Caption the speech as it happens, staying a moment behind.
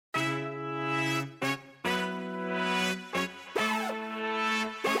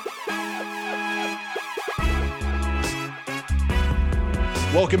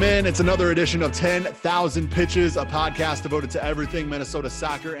Welcome in. It's another edition of 10,000 Pitches, a podcast devoted to everything Minnesota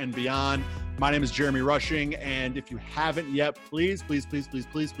soccer and beyond. My name is Jeremy Rushing, and if you haven't yet, please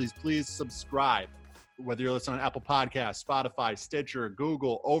subscribe. Whether you're listening on Apple Podcasts, Spotify, Stitcher,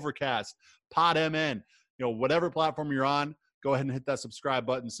 Google, Overcast, PodMN, whatever platform you're on, go ahead and hit that subscribe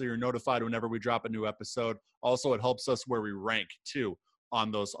button so you're notified whenever we drop a new episode. Also, it helps us where we rank too on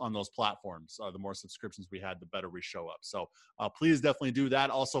those platforms. The more subscriptions we had, the better we show up. So please definitely do that.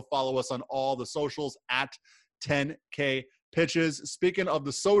 Also follow us on all the socials at 10K Pitches. Speaking of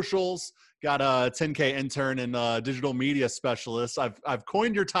the socials, got a 10K intern and digital media specialist. I've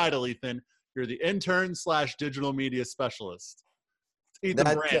coined your title, Ethan. You're the intern / digital media specialist. Ethan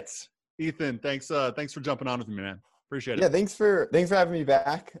Brandt. Ethan, thanks for jumping on with me, man. Appreciate it. Yeah, thanks for having me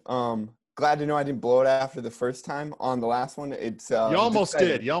back. Glad to know I didn't blow it after the first time on the last one. It's you almost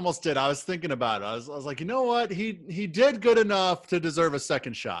did. You almost did. I was thinking about it. I was like, you know what? He did good enough to deserve a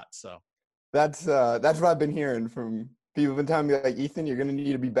second shot. So that's what I've been hearing from people. Have been telling me, like, Ethan, you're gonna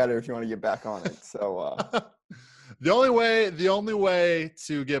need to be better if you want to get back on it. So the only way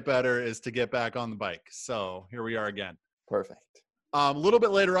to get better is to get back on the bike. So here we are again. Perfect. A little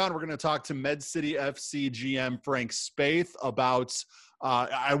bit later on, we're going to talk to Med City FC GM Frank Spaeth about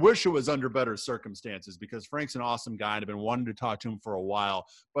I wish it was under better circumstances because Frank's an awesome guy and I've been wanting to talk to him for a while.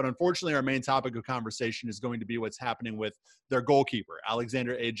 But unfortunately, our main topic of conversation is going to be what's happening with their goalkeeper,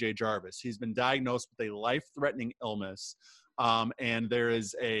 Alexander A.J. Jarvis. He's been diagnosed with a life-threatening illness, and there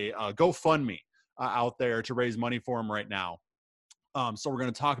is a GoFundMe out there to raise money for him right now. So we're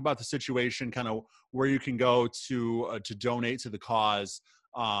going to talk about the situation, kind of where you can go to donate to the cause,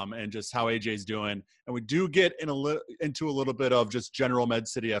 and just how AJ's doing. And we do get into a little bit of just general Med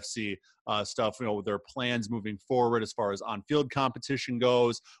City FC stuff, their plans moving forward as far as on-field competition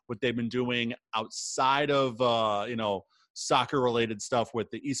goes, what they've been doing outside of, soccer-related stuff with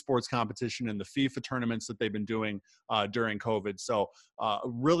the esports competition and the FIFA tournaments that they've been doing during COVID. So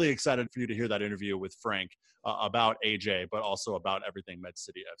really excited for you to hear that interview with Frank about AJ, but also about everything Med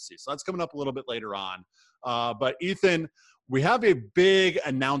City FC. So that's coming up a little bit later on. But Ethan, we have a big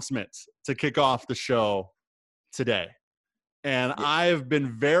announcement to kick off the show today. And yeah. I've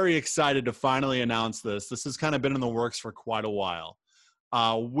been very excited to finally announce this. This has kind of been in the works for quite a while.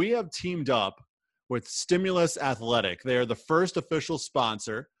 We have teamed up with Stimulus Athletic. They are the first official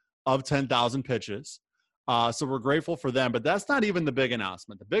sponsor of 10,000 Pitches. So we're grateful for them, but that's not even the big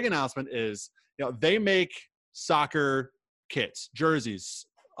announcement. The big announcement is, they make soccer kits, jerseys,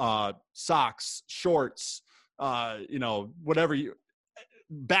 socks, shorts, whatever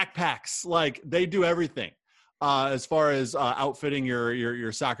backpacks, like they do everything as far as outfitting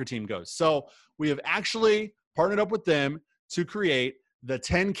your soccer team goes. So we have actually partnered up with them to create the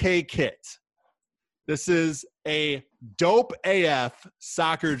 10K kit. This is a dope AF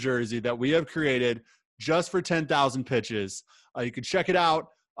soccer jersey that we have created just for 10,000 Pitches. You can check it out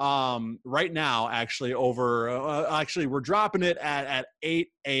right now, actually, we're dropping it at 8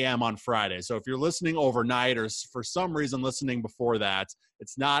 a.m. on Friday. So if you're listening overnight or for some reason listening before that,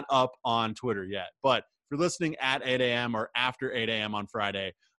 it's not up on Twitter yet. But if you're listening at 8 a.m. or after 8 a.m. on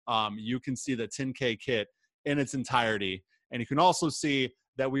Friday, you can see the 10K kit in its entirety. And you can also see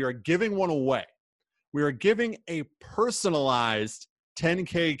that we are giving one away. We are giving a personalized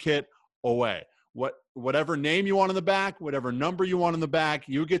 10K kit away. Whatever name you want on the back, whatever number you want on the back,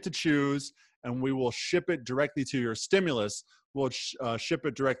 you get to choose, and we will ship it directly to your Stimulus. We'll ship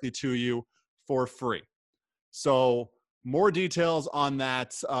it directly to you for free. So more details on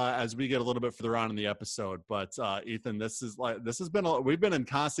that as we get a little bit further on in the episode. But Ethan, we've been in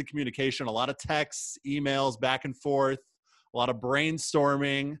constant communication, a lot of texts, emails back and forth, a lot of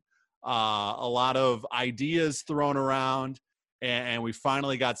brainstorming, a lot of ideas thrown around. And we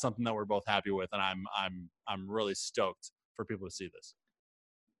finally got something that we're both happy with, and I'm really stoked for people to see this.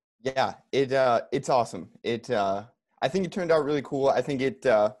 Yeah, it's awesome. I think it turned out really cool. I think it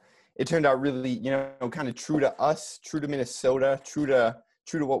turned out really, kind of true to us, true to Minnesota, true to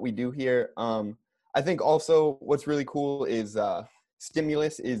what we do here. I think also what's really cool is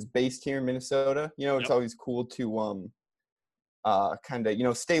Stimulus is based here in Minnesota. It's always cool to kind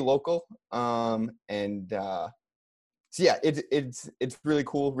of stay local So yeah, it's really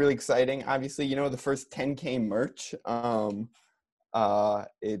cool, really exciting. Obviously, the first 10K merch.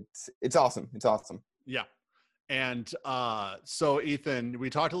 It's awesome. It's awesome. Yeah. And so Ethan, we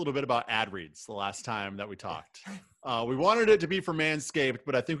talked a little bit about ad reads the last time that we talked. We wanted it to be for Manscaped,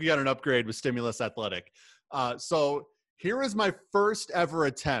 but I think we got an upgrade with Stimulus Athletic. So here is my first ever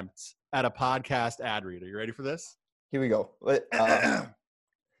attempt at a podcast ad read. Are you ready for this? Here we go.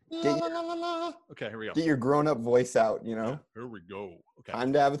 La, la, la, la, la. Okay, here we go. Get your grown-up voice out, Yeah, here we go. Okay.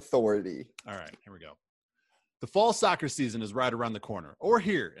 Time to have authority. All right, here we go. The fall soccer season is right around the corner, or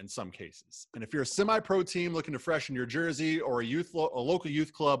here in some cases. And if you're a semi-pro team looking to freshen your jersey, or a local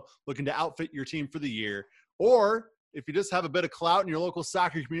youth club looking to outfit your team for the year, or if you just have a bit of clout in your local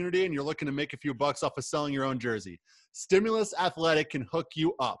soccer community and you're looking to make a few bucks off of selling your own jersey, Stimulus Athletic can hook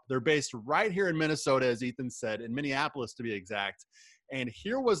you up. They're based right here in Minnesota, as Ethan said, in Minneapolis to be exact. And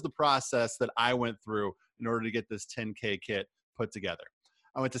here was the process that I went through in order to get this 10K kit put together.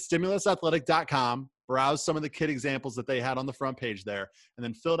 I went to stimulusathletic.com, browsed some of the kit examples that they had on the front page there, and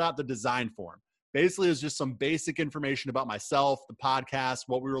then filled out the design form. Basically, it was just some basic information about myself, the podcast,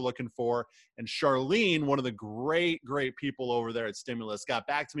 what we were looking for. And Charlene, one of the great people over there at Stimulus, got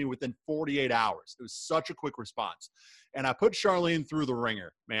back to me within 48 hours. It was such a quick response. And I put Charlene through the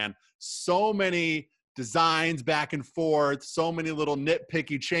ringer, man. So many designs back and forth, so many little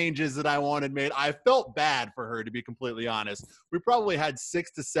nitpicky changes that I wanted made. I felt bad for her, to be completely honest. We probably had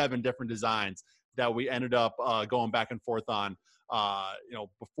 6 to 7 different designs that we ended up going back and forth on,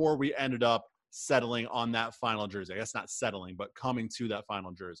 before we ended up settling on that final jersey. I guess not settling, but coming to that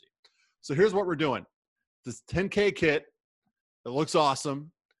final jersey. So here's what we're doing. This 10K kit, it looks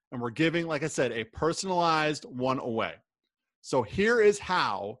awesome. And we're giving, like I said, a personalized one away. So here is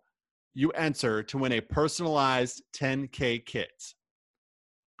how you enter to win a personalized 10K kit.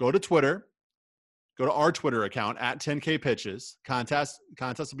 Go to Twitter. Go to our Twitter account at 10K Pitches. Contest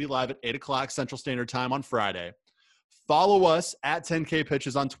will be live at 8 o'clock Central Standard Time on Friday. Follow us at 10K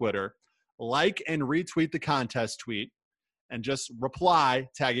Pitches on Twitter. Like and retweet the contest tweet. And just reply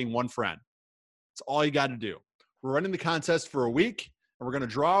tagging one friend. That's all you got to do. We're running the contest for a week. And we're going to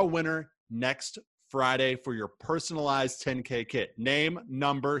draw a winner next Friday for your personalized 10K kit. Name,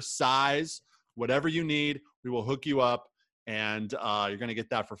 number, size, whatever you need, we will hook you up, and you're going to get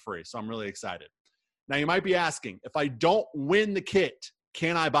that for free. So I'm really excited. Now, you might be asking, if I don't win the kit,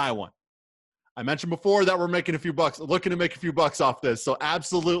 can I buy one? I mentioned before that we're making a few bucks, looking to make a few bucks off this. So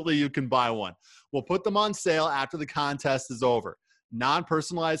absolutely, you can buy one. We'll put them on sale after the contest is over.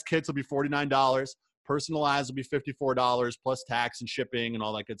 Non-personalized kits will be $49. Personalized will be $54 plus tax and shipping and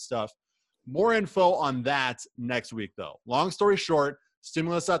all that good stuff. More info on that next week, though. Long story short,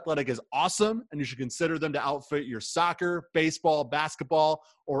 Stimulus Athletic is awesome, and you should consider them to outfit your soccer, baseball, basketball,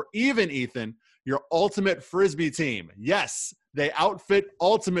 or even, Ethan, your ultimate Frisbee team. Yes, they outfit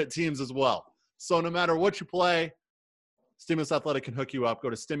ultimate teams as well. So no matter what you play, Stimulus Athletic can hook you up. Go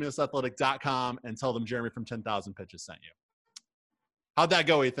to stimulusathletic.com and tell them Jeremy from 10,000 Pitches sent you. How'd that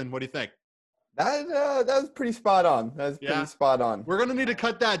go, Ethan? What do you think? That was pretty spot on. That was pretty spot on. We're going to need to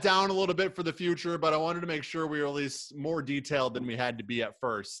cut that down a little bit for the future, but I wanted to make sure we were at least more detailed than we had to be at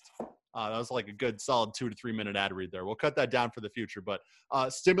first. That was like a good solid 2 to 3 minute ad read there. We'll cut that down for the future, but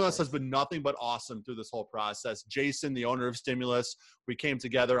Stimulus has been nothing but awesome through this whole process. Jason, the owner of Stimulus, we came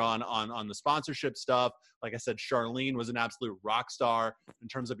together on the sponsorship stuff. Like I said, Charlene was an absolute rock star in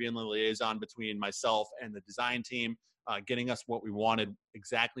terms of being the liaison between myself and the design team, getting us what we wanted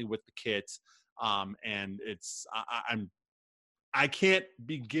exactly with the kit. And I can't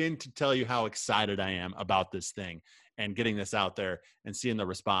begin to tell you how excited I am about this thing and getting this out there and seeing the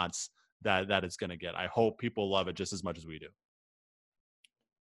response that it's going to get. I hope people love it just as much as we do.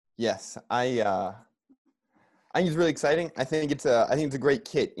 Yes, I think it's really exciting. I think it's a great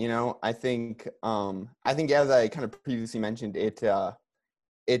kit. You know, I think as I kind of previously mentioned, it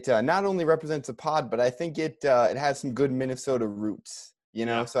not only represents a pod, but I think it has some good Minnesota roots. You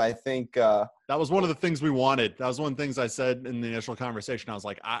know, so I think that was one of the things we wanted. That was one of the things I said in the initial conversation. I was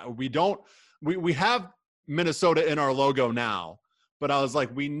like, we have Minnesota in our logo now, but I was like,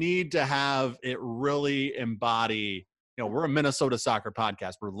 we need to have it really embody, you know, we're a Minnesota soccer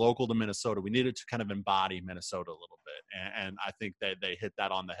podcast. We're local to Minnesota. We needed to kind of embody Minnesota a little bit. And I think that they hit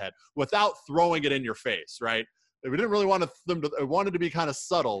that on the head without throwing it in your face, right? We didn't really want them to, it wanted to be kind of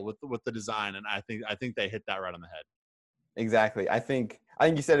subtle with the design. And I think they hit that right on the head. Exactly. I think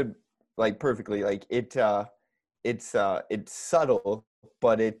you said it like perfectly. Like it's subtle,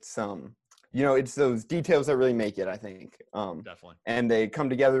 but it's it's those details that really make it, I think. Definitely. And they come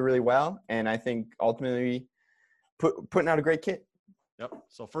together really well, and I think ultimately putting out a great kit. Yep.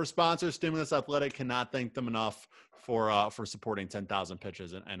 So first sponsor, Stimulus Athletic, cannot thank them enough for supporting 10,000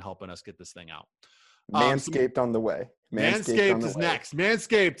 Pitches and helping us get this thing out. Manscaped on the way. Manscaped is next.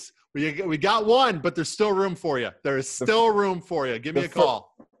 Manscaped. We got one, but there's still room for you. There is still room for you. Give me a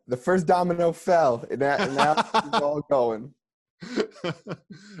call. The first domino fell, and now it's all going.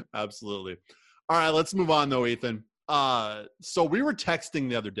 Absolutely. All right, let's move on though, Ethan. So we were texting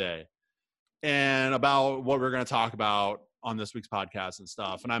the other day and about what we're going to talk about on this week's podcast and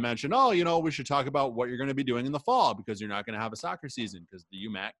stuff. And I mentioned, oh, we should talk about what you're going to be doing in the fall because you're not going to have a soccer season because the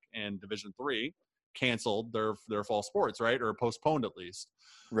UMAC and Division III canceled their fall sports, right? Or postponed at least.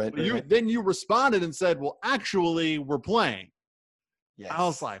 Right. Then you responded and said, well, actually, we're playing. Yes. I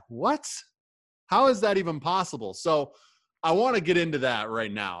was like, what? How is that even possible? So I want to get into that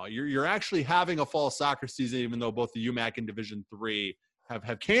right now. You're actually having a fall soccer season, even though both the UMAC and Division III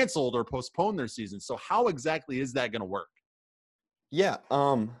have canceled or postponed their season. So how exactly is that going to work? Yeah.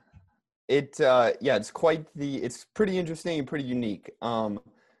 It's pretty interesting and pretty unique.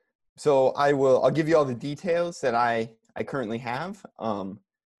 So I'll give you all the details that I currently have. Like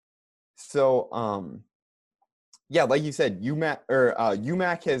you said,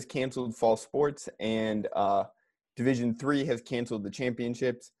 UMAC has canceled fall sports, and Division III has canceled the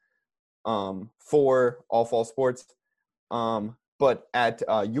championships for all fall sports. But at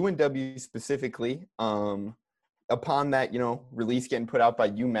UNW specifically, upon that, release getting put out by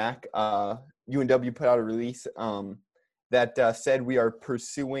UMAC, UNW put out a release that said we are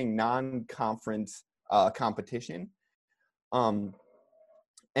pursuing non-conference competition. So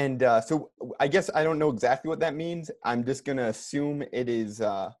I guess I don't know exactly what that means. I'm just going to assume it is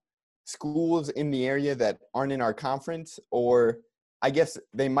schools in the area that aren't in our conference, or I guess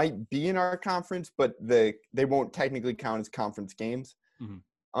they might be in our conference, but they won't technically count as conference games.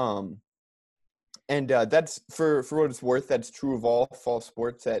 Mm-hmm. That's for what it's worth. That's true of all fall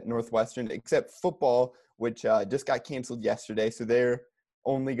sports at Northwestern, except football, which just got canceled yesterday. So they're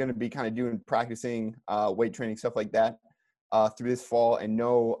only going to be kind of doing practicing, weight training, stuff like that through this fall, and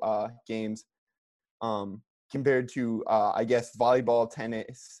no games. Compared to, I guess, volleyball,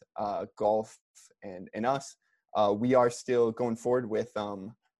 tennis, golf, and us, we are still going forward with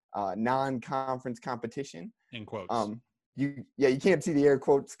non-conference competition. In quotes. You can't see the air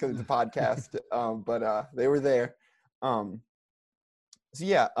quotes because it's a podcast, but they were there. So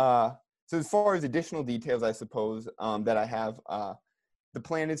as far as additional details, I suppose, that I have, the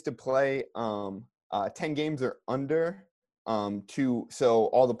plan is to play 10 games or under, so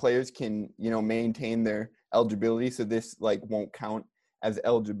all the players can, maintain their eligibility. So this won't count as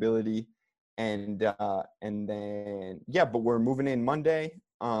eligibility. And then, but we're moving in Monday.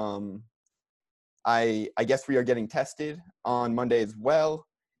 I guess we are getting tested on Monday as well.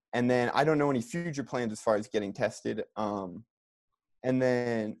 And then I don't know any future plans as far as getting tested. And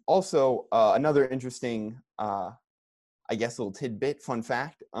then also another interesting, I guess, little tidbit, fun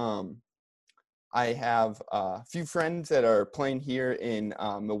fact. I have a few friends that are playing here in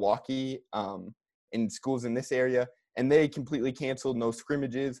Milwaukee, in schools in this area, and they completely canceled, no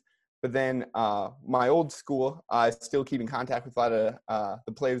scrimmages. But then my old school, I still keep in contact with a lot of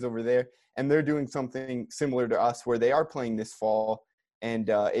the players over there, and they're doing something similar to us where they are playing this fall, and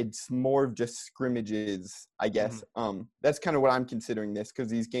it's more of just scrimmages, I guess. Mm-hmm. That's kind of what I'm considering this, because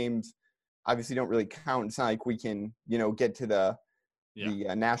these games obviously don't really count. It's not like we can, get to the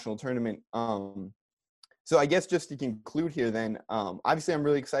national tournament. So I guess just to conclude here then, obviously I'm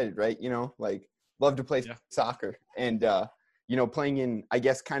really excited, right? Love to play soccer, and playing in, I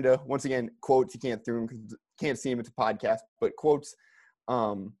guess, kind of, once again, quotes, you can't through them because can't see them, it's a podcast, but quotes,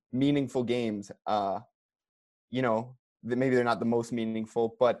 meaningful games, maybe they're not the most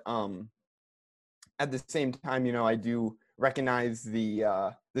meaningful, but at the same time, I do recognize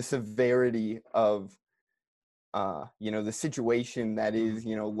the severity of, the situation that is,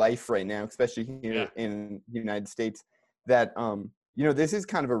 life right now, especially here in the United States, that, this is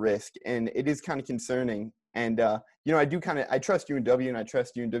kind of a risk, and it is kind of concerning. And, I trust UNW, and I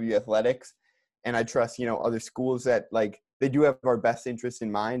trust UNW athletics, and I trust, other schools that, they do have our best interest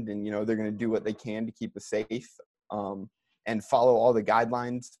in mind, and, they're going to do what they can to keep us safe, and follow all the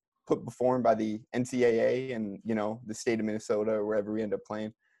guidelines put before them by the NCAA and, the state of Minnesota, or wherever we end up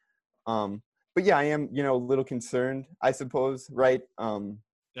playing. But I am, a little concerned, I suppose, right?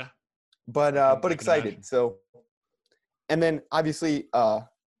 But excited. So, and then obviously,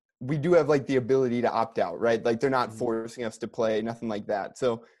 we do have the ability to opt out, right? They're not forcing us to play, nothing like that.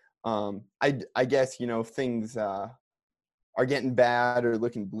 So, I guess, things are getting bad or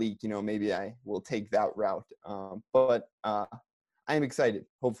looking bleak, maybe I will take that route. But I am excited.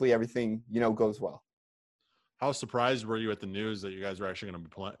 Hopefully everything, goes well. How surprised were you at the news that you guys were actually going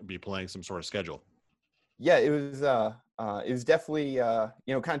to be playing some sort of schedule? Yeah, it was definitely,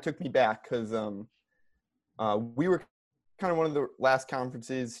 kind of took me back, because we were kind of one of the last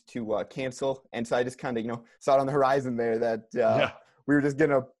conferences to cancel. And so I just kind of, saw it on the horizon there that we were just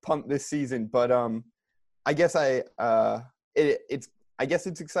going to punt this season. But I guess it's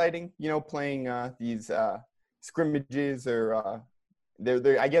exciting, playing these scrimmages, or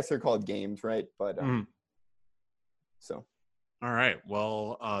I guess they're called games, right? But so All right.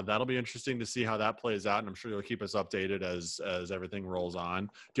 Well, that'll be interesting to see how that plays out, and I'm sure you'll keep us updated as everything rolls on.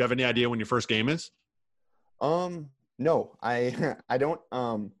 Do you have any idea when your first game is? No, I I don't.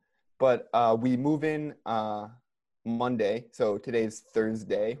 But we move in Monday, so today's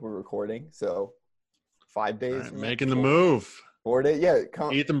Thursday. We're recording, so five All days right, from now, making the move. 4 days. Yeah,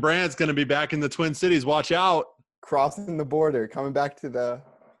 Ethan Brandt's going to be back in the Twin Cities. Watch out. crossing the border, coming back to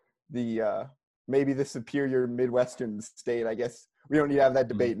the maybe the superior Midwestern state. I guess we don't need to have that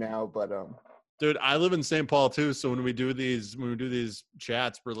debate now, but Dude, I live in St. Paul too, so when we do these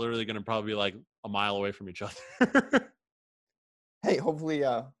chats, we're literally going to probably be like a mile away from each other. hey, hopefully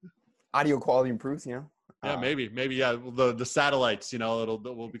audio quality improves. Yeah, maybe. Yeah, the satellites,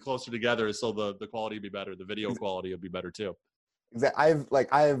 we'll be closer together, so the quality will be better. The video quality will be better too. I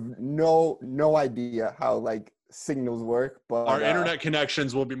have no idea how like signals work, but Our internet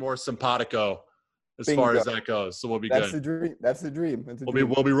connections will be more simpatico as far as that goes. So we'll be That's good. the dream. That's the dream.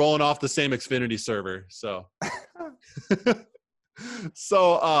 We'll be rolling off the same Xfinity server. So,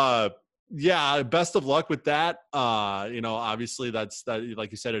 yeah, best of luck with that. Obviously that,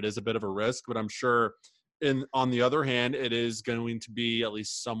 like you said, it is a bit of a risk, but I'm sure on the other hand, it is going to be at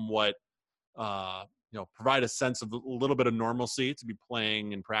least somewhat, provide a sense of a little bit of normalcy to be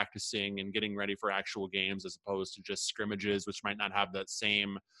playing and practicing and getting ready for actual games as opposed to just scrimmages, which might not have that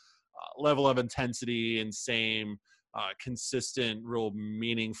same level of intensity and same consistent, real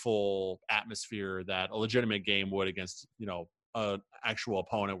meaningful atmosphere that a legitimate game would against, an actual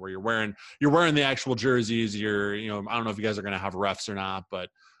opponent where you're wearing the actual jerseys. I don't know if you guys are going to have refs or not, but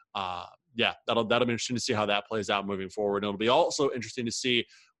yeah, that'll be interesting to see how that plays out moving forward. And it'll be also interesting to see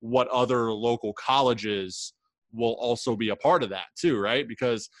what other local colleges will also be a part of that too, right?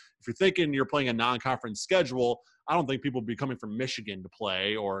 Because if you're thinking you're playing a non-conference schedule, I don't think people will be coming from Michigan to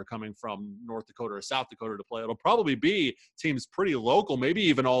play or coming from North Dakota or South Dakota to play. It'll probably be teams pretty local, maybe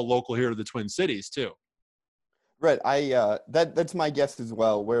even all local here to the Twin Cities too. Right. That's my guess as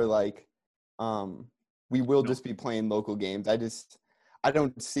well. Where like, we will just be playing local games. I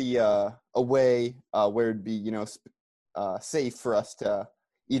don't see a way where it'd be safe for us to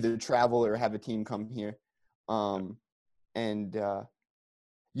either travel or have a team come here. I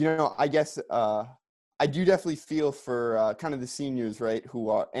guess I do definitely feel for kind of the seniors, right? Who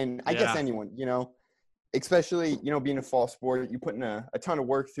are, and I guess anyone, especially, being a fall sport, you put in a ton of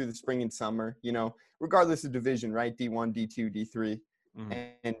work through the spring and summer, regardless of division, right? D1, D2, D3. Mm-hmm.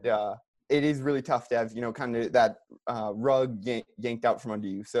 And it is really tough to have, kind of that rug yanked out from under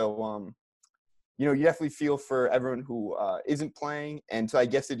you. So, you definitely feel for everyone who isn't playing. And so I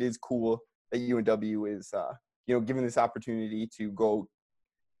guess it is cool that UNW is, given this opportunity to go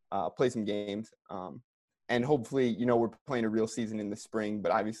play some games. And hopefully, we're playing a real season in the spring,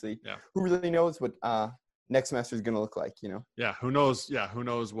 but obviously who really knows what next semester is going to look like, Yeah. Who knows? Yeah. Who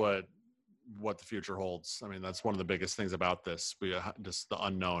knows what the future holds. I mean, that's one of the biggest things about this. Just the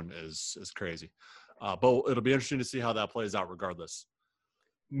unknown is crazy. But it'll be interesting to see how that plays out regardless.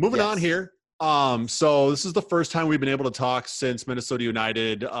 Moving on here. So this is the first time we've been able to talk since Minnesota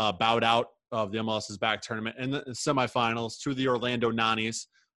United bowed out of the MLS's back tournament in the semifinals to the Orlando Nannies.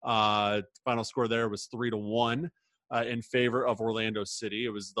 Final score there was 3-1 in favor of Orlando City. It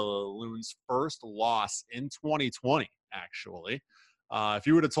was the Loons' first loss in 2020, actually. If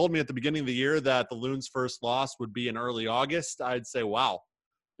you would have told me at the beginning of the year that the Loons' first loss would be in early August, I'd say, wow,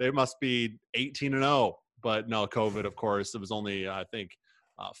 they must be 18-0. But no, COVID, of course. It was only, I think,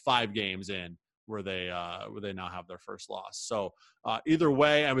 5 games in where they now have their first loss. So either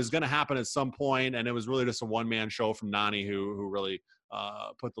way, it was going to happen at some point, and it was really just a one-man show from Nani who really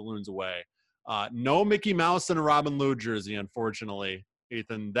put the Loons away. No Mickey Mouse and a Robin Lou jersey, unfortunately,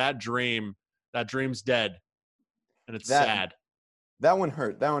 Ethan. That dream's dead, and it's sad. That one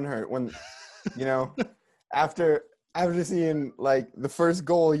hurt. When, after seeing like the first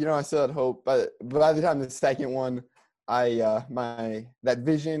goal, I still had hope. But by the time the second one, that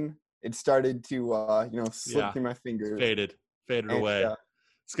vision, it started to slip through my fingers. Faded away.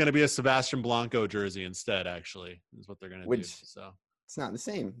 It's going to be a Sebastian Blanco jersey instead, actually, is what they're going to do. So it's not the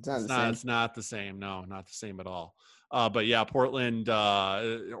same. It's not the same. No, not the same at all. But yeah, Portland,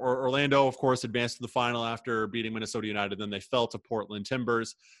 Orlando, of course, advanced to the final after beating Minnesota United. Then they fell to Portland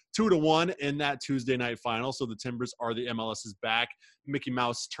Timbers 2-1 in that Tuesday night final. So the Timbers are the MLS's back Mickey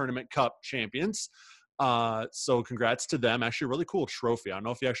Mouse Tournament Cup champions. So congrats to them. Actually, a really cool trophy. I don't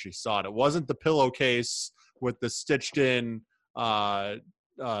know if you actually saw it. It wasn't the pillowcase with the stitched in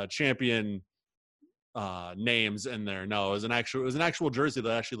champion names in there. No, it was an actual jersey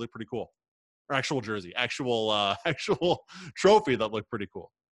that actually looked pretty cool. Or actual trophy that looked pretty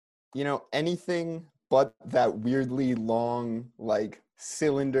cool. Anything but that weirdly long, like,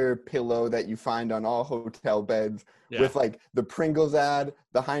 cylinder pillow that you find on all hotel beds Yeah. with, like, the Pringles ad,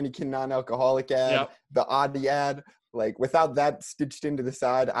 the Heineken non-alcoholic ad, Yep. the Audi ad. Like, without that stitched into the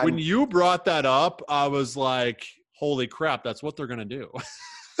side, When you brought that up, I was like, holy crap, that's what they're going to do.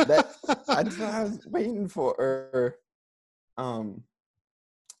 that's what I was waiting for. Um,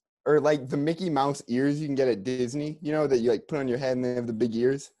 or like the Mickey Mouse ears you can get at Disney, you know, that you like put on your head and they have the big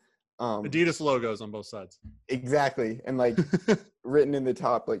ears. Adidas logos on both sides. Exactly. And like written in the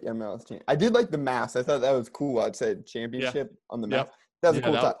top, like MLS champ. I did like the mask. I thought that was cool. I'd say championship on the mask. Yep. That was a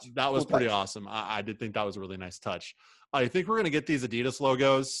cool touch. That was cool pretty touch. awesome. I did think that was a really nice touch. I think we're going to get these Adidas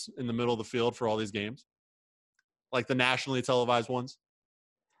logos in the middle of the field for all these games, like the nationally televised ones.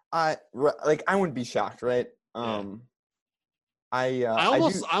 I wouldn't be shocked, right? I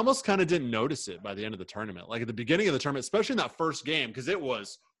almost kind of didn't notice it by the end of the tournament. Like at the beginning of the tournament, especially in that first game, because it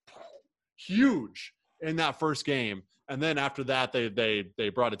was huge in that first game. And then after that, they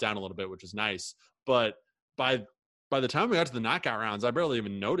brought it down a little bit, which is nice. But by the time we got to the knockout rounds, I barely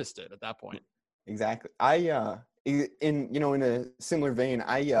even noticed it at that point. Exactly. In a similar vein,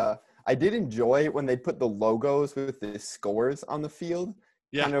 I did enjoy when they put the logos with the scores on the field,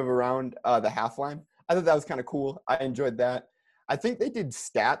 kind of around the half line. I thought that was kind of cool. I enjoyed that. I think they did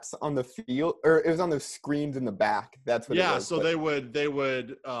stats on the field, or it was on the screens in the back. That's what it was. So they would they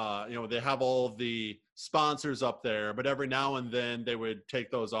have all of the sponsors up there, but every now and then they would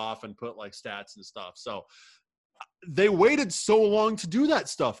take those off and put like stats and stuff. So they waited so long to do that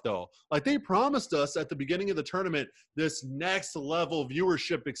stuff though. Like they promised us at the beginning of the tournament, this next level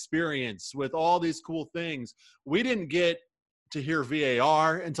viewership experience with all these cool things. We didn't get to hear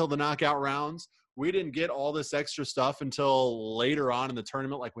VAR until the knockout rounds. We didn't get all this extra stuff until later on in the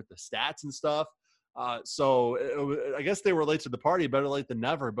tournament, like with the stats and stuff. I guess they were late to the party, better late than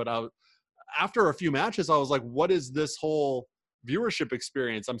never. But after a few matches, I was like, what is this whole viewership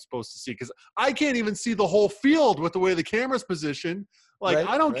experience I'm supposed to see? Because I can't even see the whole field with the way the camera's positioned. Like,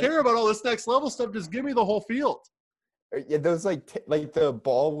 I don't care about all this next level stuff. Just give me the whole field. Yeah, those like the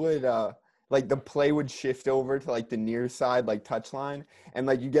ball would like the play would shift over to like the near side like touchline, and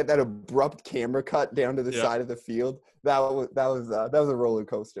like you get that abrupt camera cut down to the side of the field. That was a roller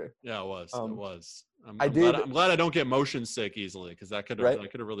coaster. Yeah, it was. It was. I'm glad I don't get motion sick easily, because that could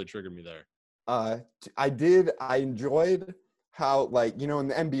have really triggered me there. I enjoyed how, like, you know, in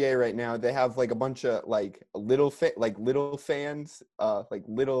the NBA right now they have like a bunch of like little fans, like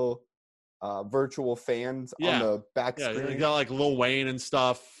little virtual fans on the back screen. Yeah, you got like Lil Wayne and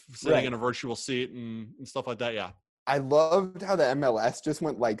stuff sitting in a virtual seat and stuff like that. Yeah. I loved how the MLS just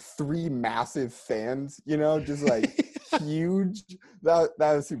went like 3 massive fans, you know, just like huge. That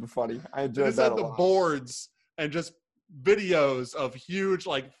was super funny. I enjoyed that a lot. The boards and just videos of huge,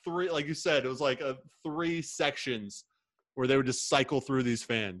 like 3, like you said, it was like 3 sections where they would just cycle through these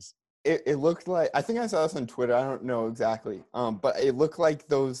fans. It looked like, I think I saw this on Twitter. I don't know exactly. But it looked like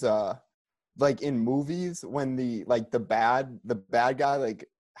those, like in movies when the bad guy like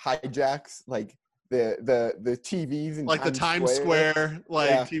hijacks like the TVs and like the Times Square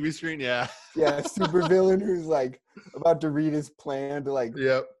like TV screen. Yeah, super villain who's like about to read his plan to like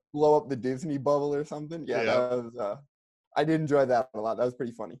blow up the Disney bubble or something. That was I did enjoy that a lot. That was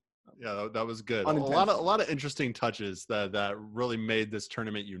pretty funny. Yeah, that was good. A lot of interesting touches that really made this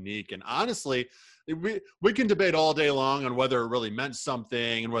tournament unique. And honestly, we can debate all day long on whether it really meant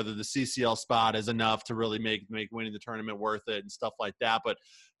something and whether the CCL spot is enough to really make winning the tournament worth it and stuff like that. But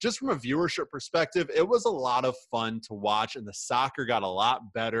just from a viewership perspective, it was a lot of fun to watch, and the soccer got a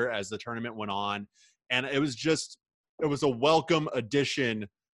lot better as the tournament went on. And it was a welcome addition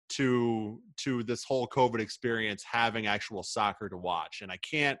to this whole COVID experience, having actual soccer to watch. And I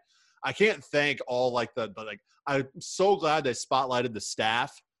can't thank all I'm so glad they spotlighted the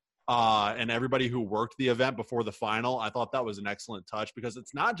staff and everybody who worked the event before the final. I thought that was an excellent touch, because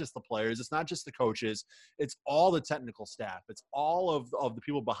it's not just the players, it's not just the coaches, it's all the technical staff, it's all of the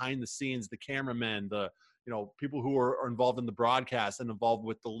people behind the scenes, the cameramen, the people who are involved in the broadcast and involved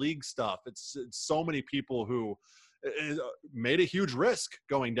with the league stuff. It's so many people who made a huge risk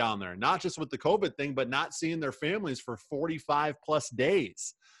going down there, not just with the COVID thing, but not seeing their families for 45 plus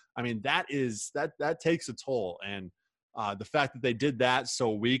days. I mean, that takes a toll. And the fact that they did that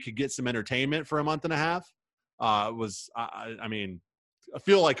so we could get some entertainment for a month and a half was, I mean, I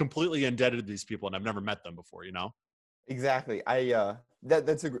feel like completely indebted to these people, and I've never met them before, you know? Exactly.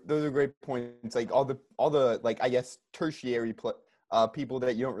 Those are great points. Like all the like, I guess, tertiary people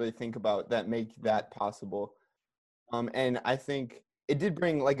that you don't really think about that make that possible. And I think it did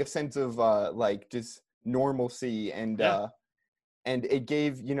bring like a sense of like just normalcy and and it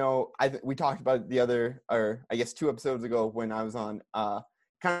gave, we talked about it the other, or I guess 2 episodes ago when I was on,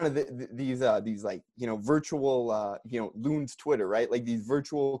 kind of these like, virtual, Loons Twitter, right? Like these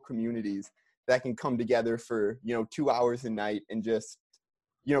virtual communities that can come together for, 2 hours a night and just,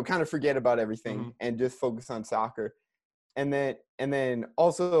 kind of forget about everything and just focus on soccer. And then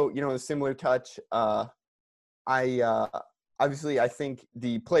also, a similar touch, I obviously I think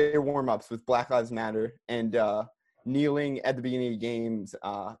the player warm-ups with Black Lives Matter and kneeling at the beginning of games,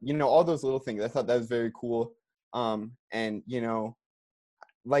 all those little things. I thought that was very cool. And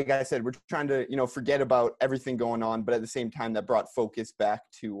like I said, we're trying to forget about everything going on, but at the same time, that brought focus back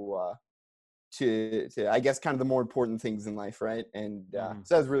to I guess kind of the more important things in life, right? And so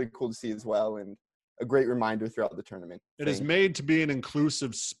that was really cool to see as well, and a great reminder throughout the tournament. It is made to be an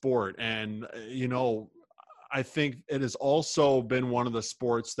inclusive sport, and I think it has also been one of the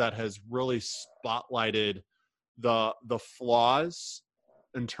sports that has really spotlighted the flaws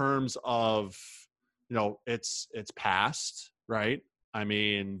in terms of its past, right? I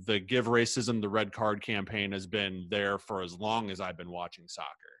mean, the Give Racism the Red Card campaign has been there for as long as I've been watching soccer.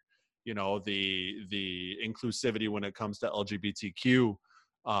 The inclusivity when it comes to LGBTQ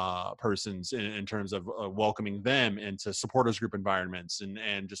persons in terms of welcoming them into supporters group environments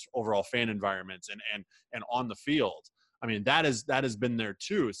and just overall fan environments and on the field. I mean, that has been there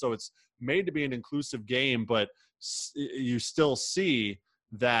too. So it's made to be an inclusive game, but you still see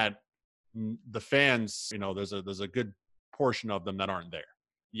that the fans, there's a good portion of them that aren't there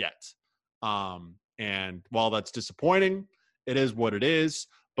yet. And while that's disappointing, it is what it is.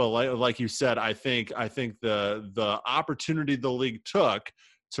 But like you said, I think the opportunity the league took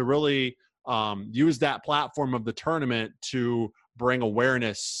to really use that platform of the tournament to bring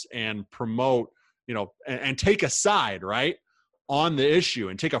awareness and promote, and take a side, right, on the issue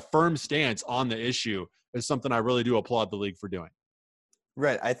and take a firm stance on the issue is something I really do applaud the league for doing.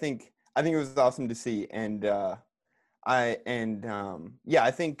 Right. I think it was awesome to see. And I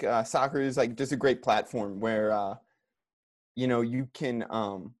think soccer is like just a great platform where, you can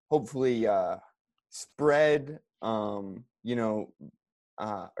hopefully spread, or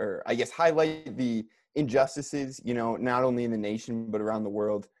I guess highlight the injustices, not only in the nation, but around the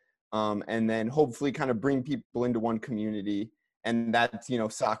world. And then hopefully kind of bring people into one community. And that's,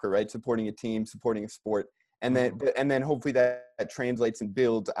 soccer, right? Supporting a team, supporting a sport. And then hopefully that translates and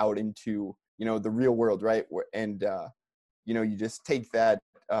builds out into, the real world, right? And, you just take that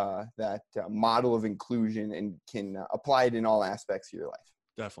model of inclusion and can apply it in all aspects of your life.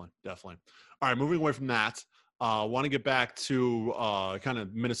 Definitely. All right, moving away from that, I want to get back to kind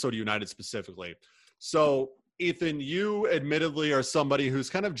of Minnesota United specifically. So, Ethan, you admittedly are somebody who's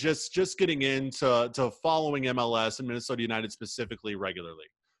kind of just getting into following MLS and Minnesota United specifically regularly.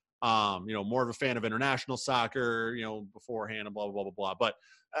 More of a fan of international soccer, beforehand and blah, blah, blah, blah. But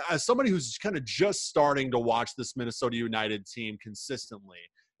as somebody who's kind of just starting to watch this Minnesota United team consistently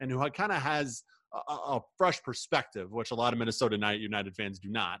and who kind of has a fresh perspective, which a lot of Minnesota United fans do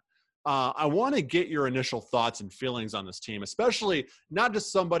not, I want to get your initial thoughts and feelings on this team, especially not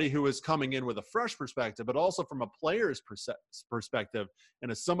just somebody who is coming in with a fresh perspective, but also from a player's perspective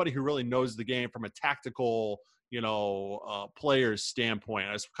and as somebody who really knows the game from a tactical, player's standpoint.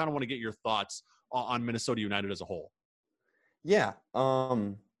 I just kind of want to get your thoughts on Minnesota United as a whole. Yeah.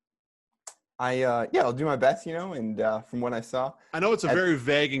 I'll do my best, and from what I saw. I know it's a very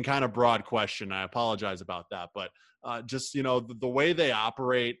vague and kind of broad question. I apologize about that, but just, the way they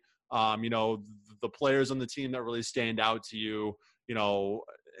operate, the players on the team that really stand out to you,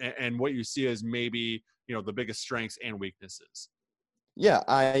 and what you see as maybe, the biggest strengths and weaknesses. Yeah,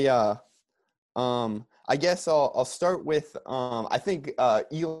 I guess I'll start with I think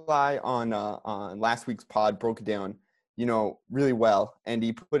Eli on last week's pod broke it down, really well, and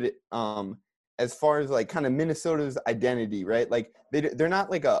he put it as far as like kind of Minnesota's identity, right? Like they're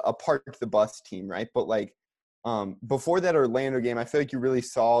not like a park the bus team, right? But like before that Orlando game, I feel like you really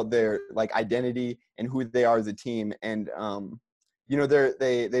saw their like identity and who they are as a team, and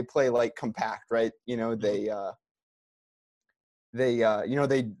they play like compact, right?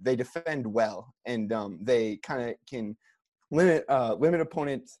 They defend well, and they kind of can limit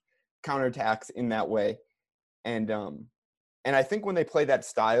opponents' counterattacks in that way, and I think when they play that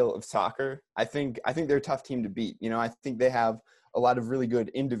style of soccer, I think they're a tough team to beat. I think they have a lot of really good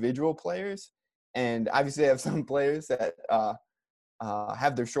individual players, and obviously they have some players that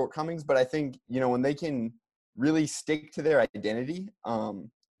have their shortcomings. But I think when they can really stick to their identity,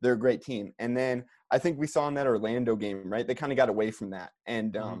 they're a great team. And then I think we saw in that Orlando game, right? They kind of got away from that,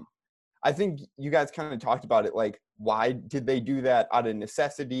 and I think you guys kind of talked about it. Like, why did they do that out of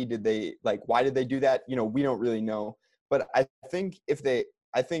necessity? Why did they do that? We don't really know. But I think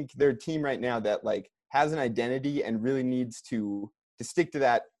they're a team right now that like has an identity and really needs to stick to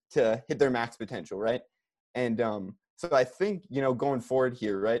that to hit their max potential, right? And so I think, you know, going forward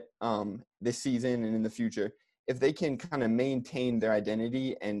here, right, this season and in the future, if they can kind of maintain their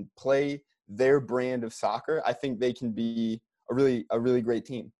identity and play their brand of soccer, I think they can be a really great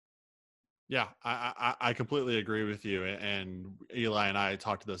team. Yeah, I completely agree with you. And Eli and I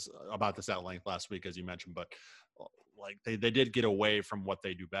talked about this at length last week, as you mentioned. But like they did get away from what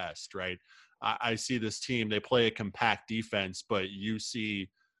they do best, right? I see this team. They play a compact defense, but you see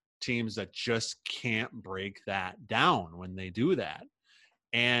teams that just can't break that down when they do that.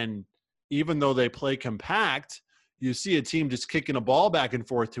 And even though they play compact, you see a team just kicking a ball back and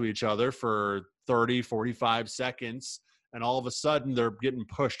forth to each other for 30, 45 seconds. And all of a sudden they're getting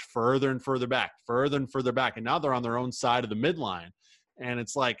pushed further and further back, further and further back. And now they're on their own side of the midline. And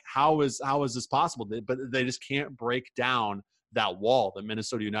it's like, how is this possible? But they just can't break down that wall that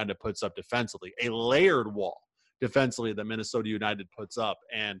Minnesota United puts up defensively, a layered wall defensively that Minnesota United puts up.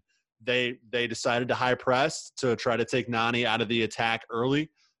 And they decided to high press to try to take Nani out of the attack early,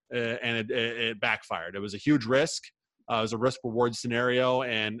 and it backfired. It was a huge risk. It was a risk reward scenario,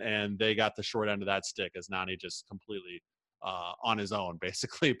 and they got the short end of that stick as Nani just completely on his own,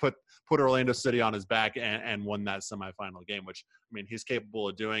 basically put Orlando City on his back and won that semifinal game, which, I mean, he's capable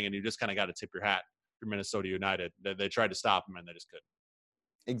of doing, and you just kind of got to tip your hat for Minnesota United. They tried to stop him, and they just couldn't.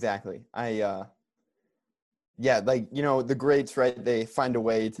 Exactly. Yeah, like, you know, the greats, right? They find a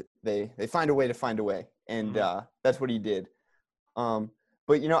way to they find a way to find a way, and that's what he did.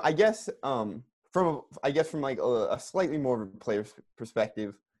 But you know, I guess from like a slightly more of a player's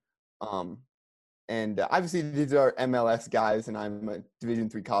perspective, and obviously these are MLS guys, and I'm a Division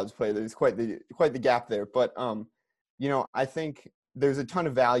III college player. There's quite the gap there, but you know, I think there's a ton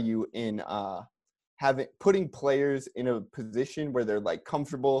of value in putting players in a position where they're like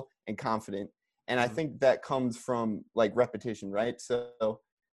comfortable and confident. And I think that comes from like repetition, right? So,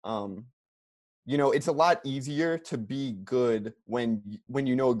 you know, it's a lot easier to be good when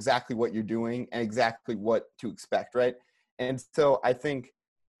you know exactly what you're doing and exactly what to expect, right? And so I think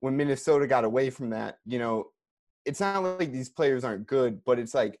when Minnesota got away from that, you know, it's not like these players aren't good, but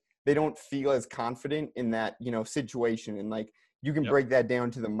it's like they don't feel as confident in that, you know, situation. And like you can break that down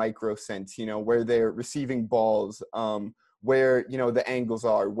to the micro sense, you know, where they're receiving balls, where, you know, the angles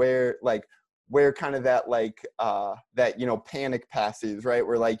are, where kind of that like that, you know, panic passes, right?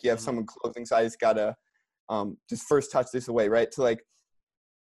 Where like you have someone closing, so I just gotta just first touch this away, right? To like,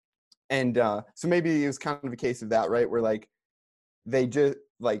 and so maybe it was kind of a case of that, right? Where like they just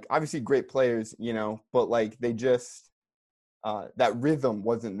like obviously great players, you know, but like they just that rhythm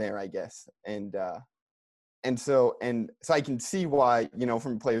wasn't there, I guess, and so I can see why, you know,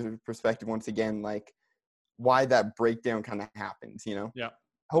 from a player's perspective, once again, like why that breakdown kind of happens, you know. Yeah.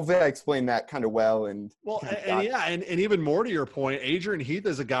 Hopefully I explained that kind of well. And even more to your point, Adrian Heath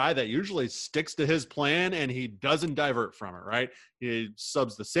is a guy that usually sticks to his plan and he doesn't divert from it, right? He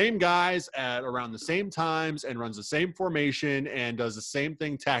subs the same guys at around the same times and runs the same formation and does the same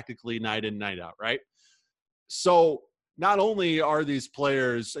thing tactically night in, night out, right? So not only are these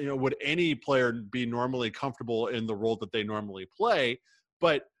players, you know, would any player be normally comfortable in the role that they normally play,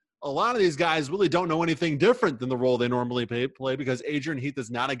 but a lot of these guys really don't know anything different than the role they normally play because Adrian Heath is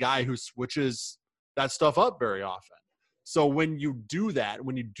not a guy who switches that stuff up very often. So when you do that,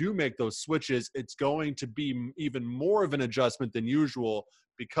 when you do make those switches, it's going to be even more of an adjustment than usual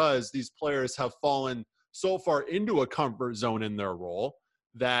because these players have fallen so far into a comfort zone in their role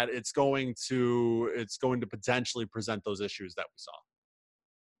that it's going to potentially present those issues that we saw.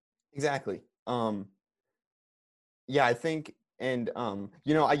 Exactly. Yeah, I think, and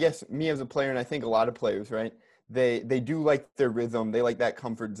you know, I guess me as a player, and I think a lot of players, right? They do like their rhythm. They like that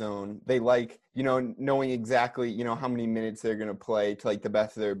comfort zone. They like, you know, knowing exactly, you know, how many minutes they're going to play to like the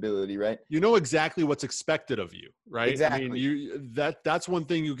best of their ability, right? You know exactly what's expected of you, right? Exactly. I mean, that's one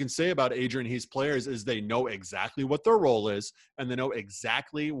thing you can say about Adrian Heath's players is they know exactly what their role is and they know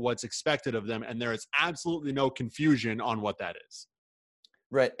exactly what's expected of them, and there is absolutely no confusion on what that is.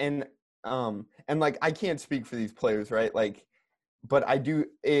 Right. And like I can't speak for these players, right? Like, but I do,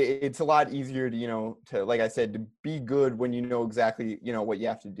 it's a lot easier to, you know, to, like I said, to be good when you know exactly, you know, what you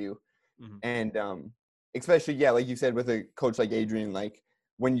have to do. And especially, yeah, like you said, with a coach like Adrian, like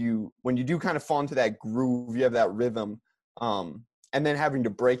when you do kind of fall into that groove, you have that rhythm, and then having to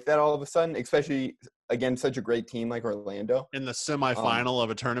break that all of a sudden, especially against such a great team like Orlando. In the semifinal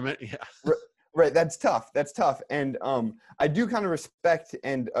of a tournament, yeah. Right, that's tough. And I do kind of respect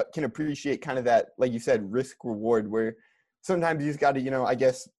and can appreciate kind of that, like you said, risk reward where sometimes you just got to, you know, I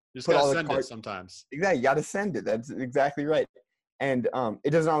guess You just put gotta all the send it cards. sometimes. Exactly, you got to send it. That's exactly right. And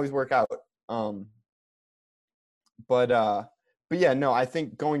it doesn't always work out. But yeah, no, I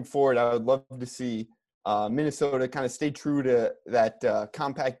think going forward, I would love to see Minnesota kind of stay true to that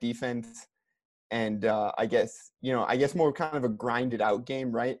compact defense, and I guess more kind of a grinded out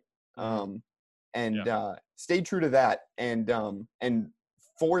game, right? Mm-hmm. And Yeah. stay true to that, and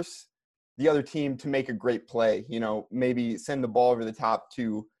force the other team to make a great play. Maybe send the ball over the top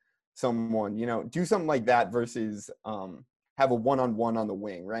to someone. Do something like that versus have a one-on-one on the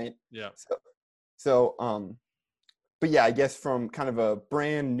wing, right? Yeah. So, but yeah, I guess from kind of a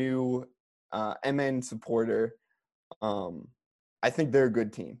brand new MN supporter, I think they're a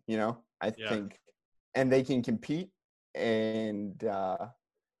good team. I Yeah. think, and they can compete, and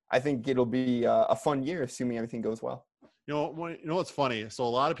I think it'll be a fun year, assuming everything goes well. You know what's funny? So a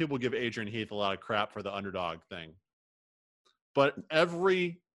lot of people give Adrian Heath a lot of crap for the underdog thing, but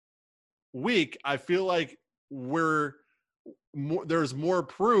every week I feel like there's more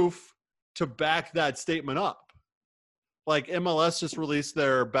proof to back that statement up. Like MLS just released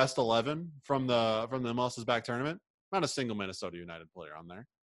their best 11 from the MLS's back tournament. Not a single Minnesota United player on there.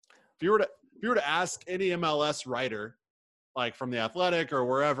 If you were to ask any MLS writer, like from the Athletic or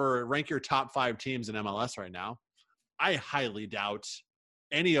wherever, rank your top 5 teams in MLS right now, I highly doubt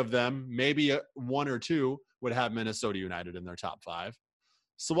any of them, maybe one or two, would have Minnesota United in their top 5.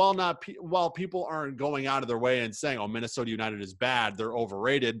 So while people aren't going out of their way and saying, "Oh, Minnesota United is bad, they're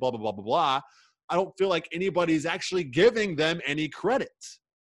overrated," blah blah blah blah blah, I don't feel like anybody's actually giving them any credit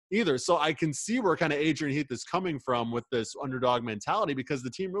either. So I can see where kind of Adrian Heath is coming from with this underdog mentality, because the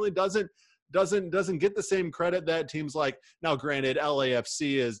team really doesn't get the same credit that teams like, now granted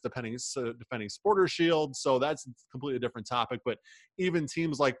LAFC is defending Supporter Shield, so that's a completely different topic, but even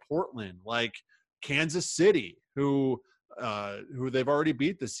teams like Portland, like Kansas City, who they've already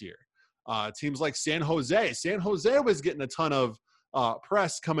beat this year, teams like San Jose was getting a ton of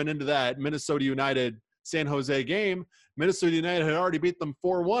press coming into that Minnesota United San Jose game. Minnesota United had already beat them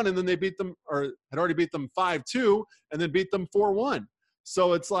 4-1, and then they beat them, or had already beat them 5-2, and then beat them 4-1.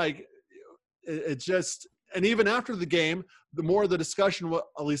 So it's like, it just, and even after the game, the more the discussion,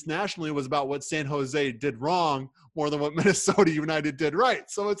 at least nationally, was about what San Jose did wrong more than what Minnesota United did right.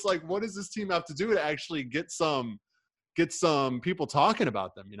 So it's like, what does this team have to do to actually get some people talking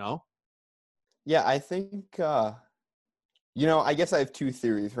about them, Yeah, I think, I guess I have 2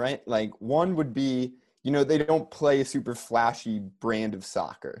 theories, right? Like, one would be, they don't play a super flashy brand of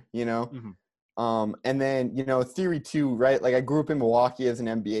soccer, Mm-hmm. And then, theory 2, right? Like, I grew up in Milwaukee as an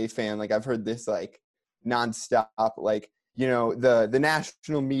NBA fan. Like, I've heard this, like, nonstop, like, the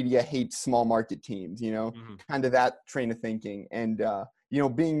national media hates small market teams, Mm-hmm. kind of that train of thinking. And,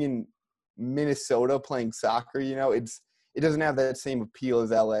 being in Minnesota playing soccer, it doesn't have that same appeal as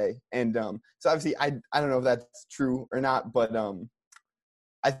LA. And so obviously I don't know if that's true or not, but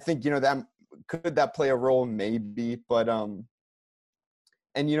I think, that could that play a role? Maybe. But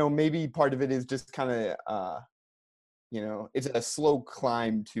and maybe part of it is just kind of it's a slow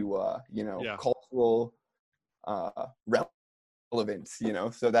climb to Yeah, cultural relevance,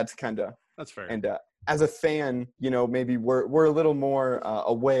 so that's kind of, that's fair. and as a fan, maybe we're a little more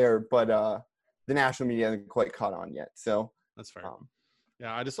aware, but the national media hasn't quite caught on yet. So That's fair.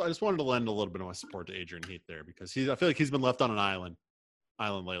 Yeah, I just wanted to lend a little bit of my support to Adrian Heath there, because I feel like he's been left on an island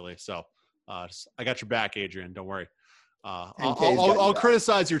lately. So I got your back, Adrian. Don't worry. I'll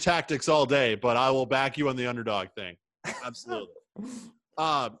criticize your tactics all day, but I will back you on the underdog thing. Absolutely.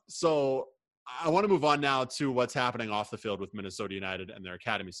 So I want to move on now to what's happening off the field with Minnesota United and their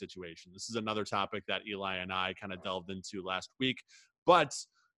academy situation. This is another topic that Eli and I kind of delved into last week, but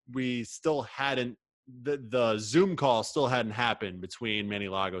we still hadn't, the Zoom call still hadn't happened between Manny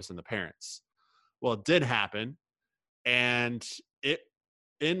Lagos and the parents. Well, it did happen, and it,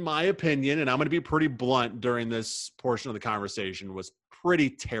 in my opinion, and I'm going to be pretty blunt during this portion of the conversation, was pretty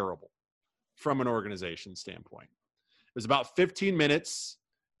terrible from an organization standpoint. It was about 15 minutes,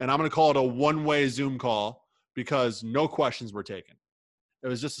 and I'm going to call it a one-way Zoom call because no questions were taken. It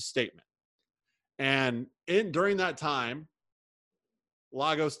was just a statement. And during that time,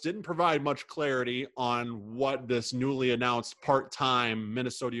 Lagos didn't provide much clarity on what this newly announced part-time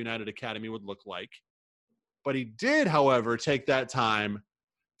Minnesota United Academy would look like. But he did, however, take that time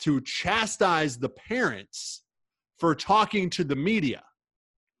to chastise the parents for talking to the media.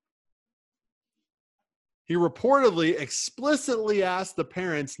 He reportedly explicitly asked the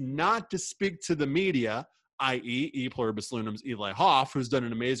parents not to speak to the media, i.e. E Pluribus Lunum's Eli Hoff, who's done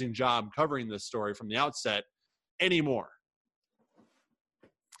an amazing job covering this story from the outset, anymore.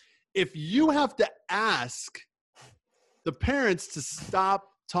 If you have to ask the parents to stop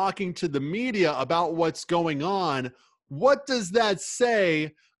talking to the media about what's going on. What does that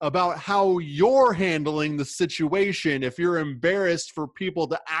say about how you're handling the situation if you're embarrassed for people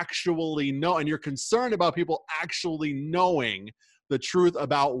to actually know and you're concerned about people actually knowing the truth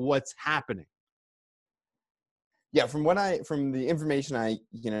about what's happening? Yeah, from the information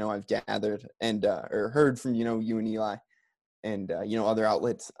I've gathered and or heard from you and Eli and other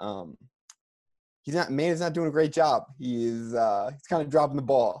outlets, he's not doing a great job. He's kind of dropping the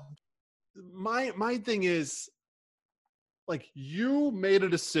ball. My thing is, like, you made a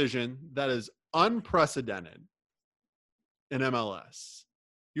decision that is unprecedented in MLS.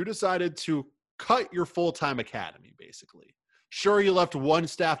 You decided to cut your full-time academy, basically. Sure, you left one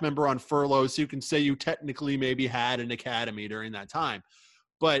staff member on furlough, so you can say you technically maybe had an academy during that time.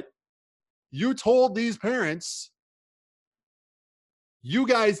 But you told these parents, you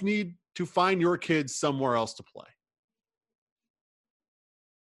guys need to find your kids somewhere else to play.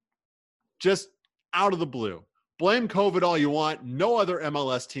 Just out of the blue. Blame COVID all you want. No other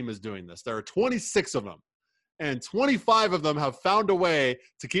MLS team is doing this. There are 26 of them, and 25 of them have found a way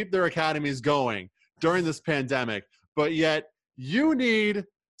to keep their academies going during this pandemic. But yet you need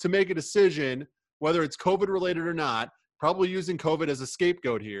to make a decision, whether it's COVID related or not, probably using COVID as a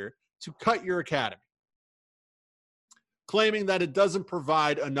scapegoat here, to cut your academy, claiming that it doesn't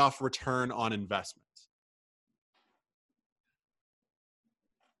provide enough return on investment.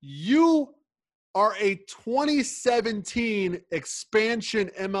 You are a 2017 expansion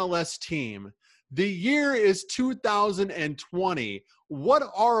MLS team. The year is 2020. What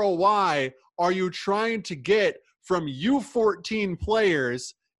ROI are you trying to get from U14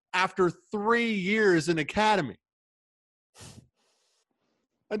 players after 3 years in academy?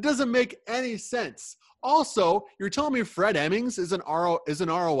 That doesn't make any sense. Also, you're telling me Fred Emmings is an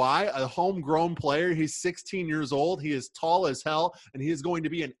ROI, a homegrown player. He's 16 years old. He is tall as hell, and he is going to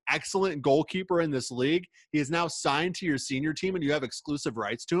be an excellent goalkeeper in this league. He is now signed to your senior team, and you have exclusive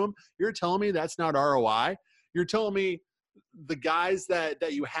rights to him. You're telling me that's not ROI? You're telling me the guys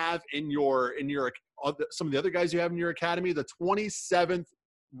that you have in your some of the other guys you have in your academy, the 27th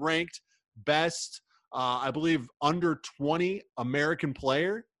ranked best, I believe, under 20 American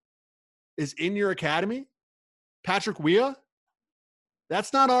player is in your academy? Patrick Weah?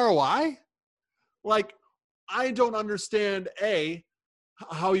 That's not ROI? Like, I don't understand, A,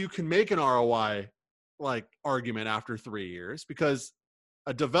 how you can make an ROI argument after 3 years, because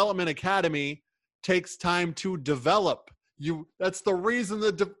a development academy takes time to develop. That's the reason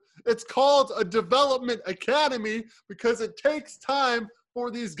it's called a development academy, because it takes time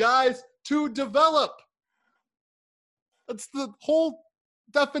for these guys to develop. That's the whole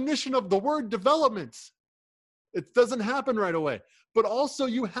definition of the word development. It doesn't happen right away. But also,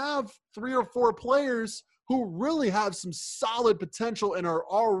 you have 3 or 4 players who really have some solid potential and are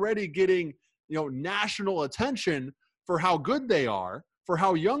already getting, national attention for how good they are, for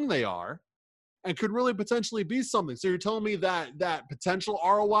how young they are, and could really potentially be something. So you're telling me that potential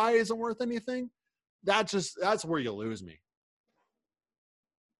ROI isn't worth anything? That's where you lose me.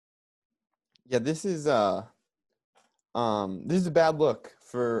 Yeah, this is a bad look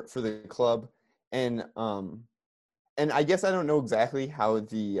for the club, and I guess I don't know exactly how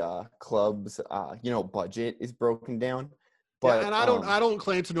the club's budget is broken down, but yeah, and I don't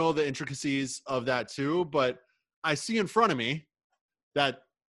claim to know the intricacies of that too, but I see in front of me that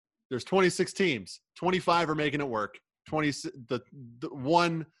there's 26 teams, 25 are making it work. The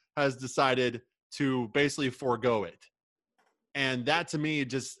one has decided to basically forego it. And that, to me,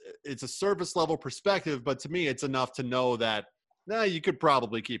 it's a surface level perspective, but to me, it's enough to know that, you could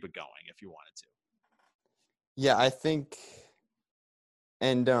probably keep it going if you wanted to. Yeah, I think,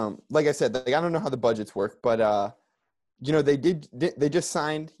 and like I said, I don't know how the budgets work, but they just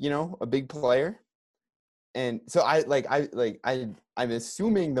signed, a big player, and so I'm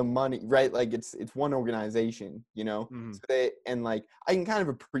assuming the money, right? Like it's one organization, Mm-hmm. So I can kind of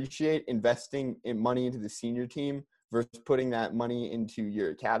appreciate investing in money into the senior team versus putting that money into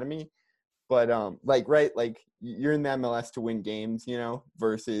your academy. But you're in the MLS to win games,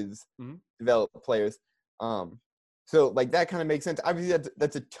 versus Mm-hmm. develop players. So that kind of makes sense. Obviously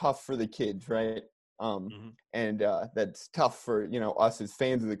that's a tough for the kids, right? Mm-hmm. And that's tough for, us as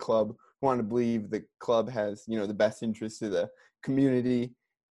fans of the club who want to believe the club has, the best interests of the community.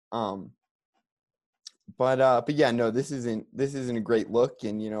 But yeah, no, this isn't a great look,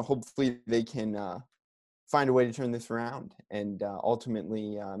 and hopefully they can find a way to turn this around and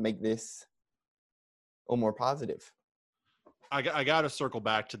ultimately make this a little more positive. I got to circle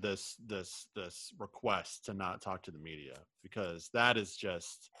back to this request to not talk to the media, because that is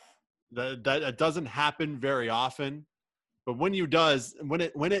just that doesn't happen very often. But when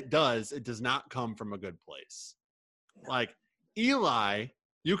it does, it does not come from a good place. Like Eli,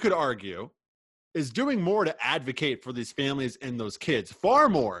 you could argue, is doing more to advocate for these families and those kids, far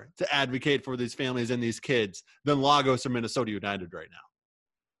more to advocate for these families and these kids than Lagos or Minnesota United right now.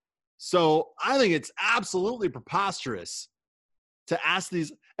 So I think it's absolutely preposterous to ask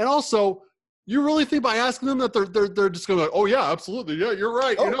these. And also, you really think by asking them that they're just going to go, oh, yeah, absolutely. Yeah, you're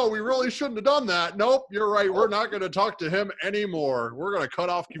right. Oh. We really shouldn't have done that. Nope, you're right. We're not going to talk to him anymore. We're going to cut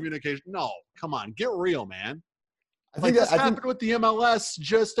off communication. No, come on. Get real, man. This happened with the MLS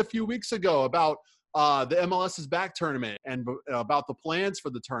just a few weeks ago about the MLS is Back tournament and about the plans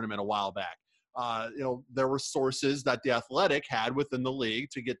for the tournament a while back. There were sources that The Athletic had within the league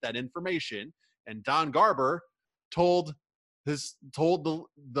to get that information, and Don Garber told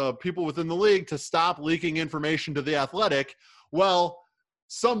the people within the league to stop leaking information to The Athletic. Well,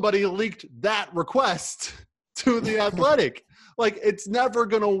 somebody leaked that request to The Athletic. It's never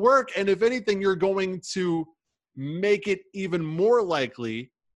going to work, and if anything, you're going to make it even more likely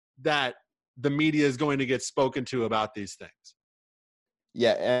that the media is going to get spoken to about these things.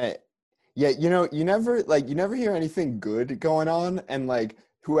 Yeah. You never hear anything good going on, and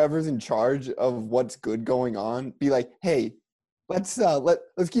whoever's in charge of what's good going on be like, hey, let's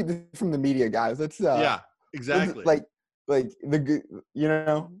keep this from the media, guys. Yeah, exactly.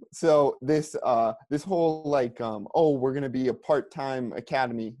 So this whole we're gonna be a part-time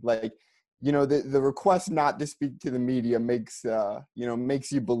academy, the request not to speak to the media makes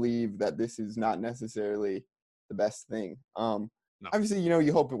you believe that this is not necessarily the best thing. No. Obviously,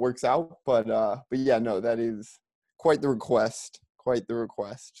 you hope it works out, but yeah, no, that is quite the request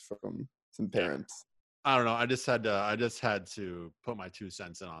from some parents. I don't know. I just had to put my 2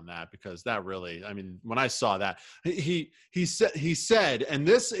 cents in on that, because that really, when I saw that, he said, and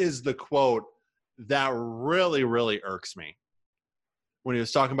this is the quote that really, really irks me, when he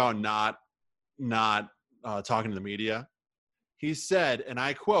was talking about not talking to the media. He said, and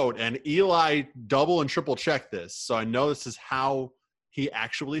I quote, and Eli double and triple checked this, so I know this is how he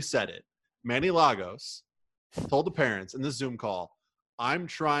actually said it. Manny Lagos told the parents in the Zoom call, "I'm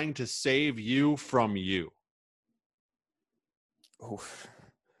trying to save you from you." Oof.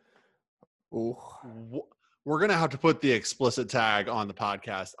 Oof. We're going to have to put the explicit tag on the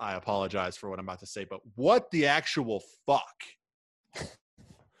podcast. I apologize for what I'm about to say, but what the actual fuck?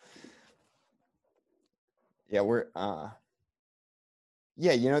 Yeah,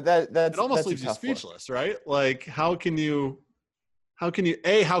 that's it almost leaves you speechless, right? How can you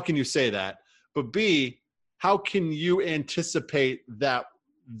A, how can you say that? But B, how can you anticipate that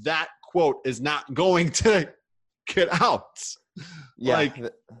quote is not going to get out? Yeah.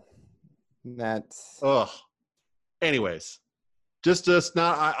 That's ugh. Anyways, just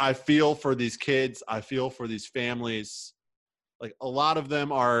not, I feel for these kids. I feel for these families. A lot of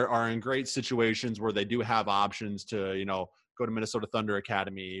them are in great situations where they do have options to, go to Minnesota Thunder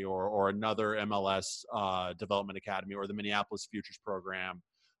Academy or another MLS development academy, or the Minneapolis Futures program,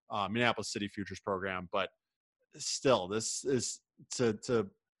 Minneapolis City Futures program. But still, this is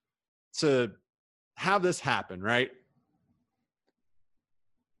to have this happen, right?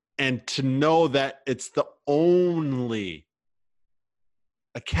 And to know that it's the only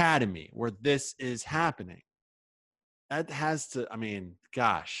academy where this is happening. That has to,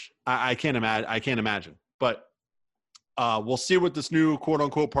 gosh, I can't imagine. But we'll see what this new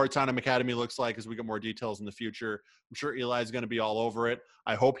quote-unquote part-time academy looks like as we get more details in the future. I'm sure Eli's going to be all over it.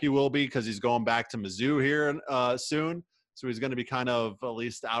 I hope he will be, because he's going back to Mizzou here soon. So he's going to be kind of at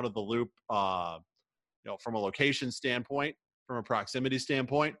least out of the loop, from a location standpoint, from a proximity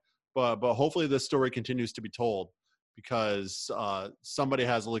standpoint. But hopefully this story continues to be told, because somebody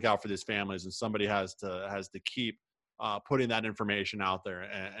has to look out for these families, and somebody has to keep putting that information out there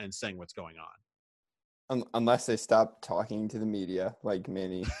and saying what's going on. Unless they stop talking to the media, like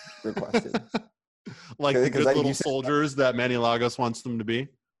Manny requested. The good little soldiers that Manny Lagos wants them to be.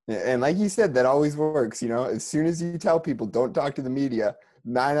 And like you said, that always works. As soon as you tell people don't talk to the media,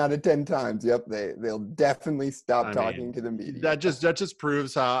 9 out of 10 times, yep, they'll definitely stop talking to the media. That just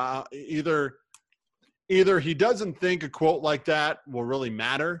proves how either he doesn't think a quote like that will really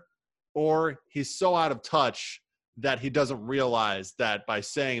matter, or he's so out of touch that he doesn't realize that by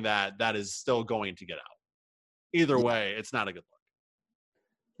saying that is still going to get out. Either way, it's not a good look.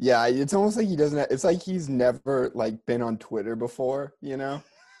 Yeah, it's almost like he doesn't. It's like he's never been on Twitter before. He's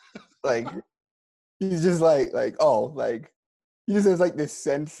just he just has this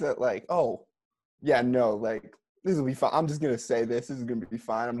sense that oh, yeah, no, this will be fine. I'm just gonna say this. This is gonna be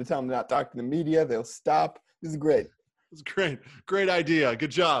fine. I'm gonna tell them to not talk to the media. They'll stop. This is great. It's great. Great idea.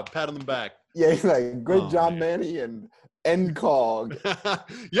 Good job. Pat on the back. Yeah, he's great job, man. Manny. And End call.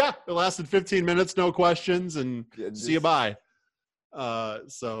 Yeah, it lasted 15 minutes, no questions, and see you bye. I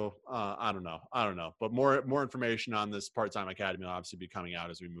don't know, but more information on this part-time academy will obviously be coming out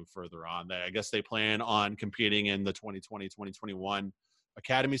as we move further on. I guess they plan on competing in the 2020-2021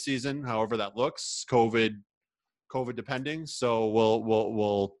 academy season, however that looks, COVID depending. So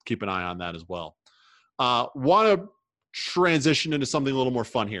we'll keep an eye on that as well. Want to transition into something a little more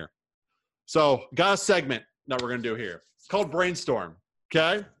fun here. So got a segment that we're going to do here. It's called Brainstorm.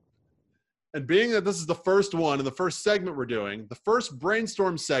 Okay. And being that this is the first one and the first segment we're doing, the first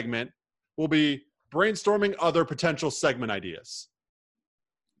Brainstorm segment will be brainstorming other potential segment ideas.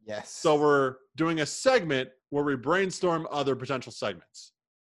 Yes. So we're doing a segment where we brainstorm other potential segments.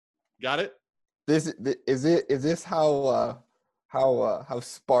 Got it? Is this how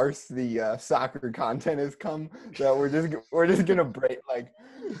sparse the soccer content has come, that we're just gonna break, like,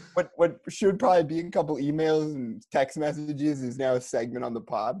 what should probably be a couple emails and text messages is now a segment on the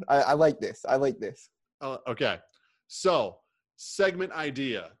pod. I like this. Okay, so segment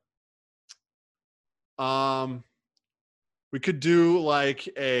idea. We could do like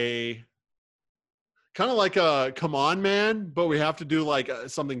a kind of like a come on man, but we have to do like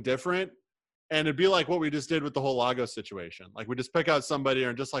something different. And it'd be like what we just did with the whole Lagos situation. Like we just pick out somebody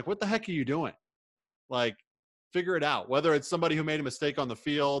and just like, what the heck are you doing? Like, figure it out. Whether it's somebody who made a mistake on the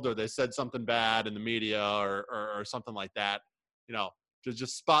field or they said something bad in the media or something like that, you know,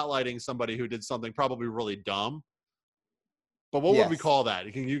 just spotlighting somebody who did something probably really dumb. But what would we call that?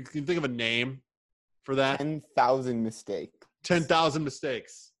 You can think of a name for that? 10,000 mistakes. 10,000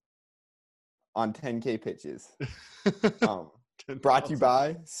 mistakes. On 10K pitches. Brought to you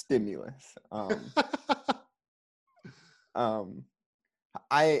by Stimulus. I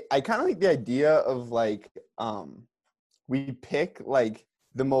kind of like the idea of like we pick like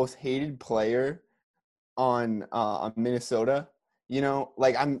the most hated player on Minnesota. You know,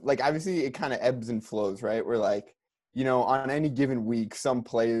 like I'm like obviously it kind of ebbs and flows, right? We're like, you know, on any given week, some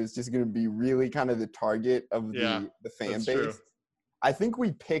player is just going to be really kind of the target of the fan base. True. I think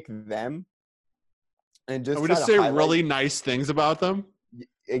we pick them and just. And we just say really nice things about them.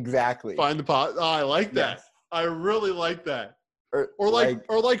 Exactly. Find the pot. Oh, I like that. Yes. I really like that. Or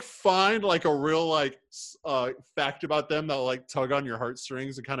find like a real like fact about them that will like tug on your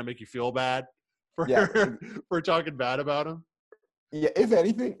heartstrings and kind of make you feel bad for talking bad about them. Yeah. If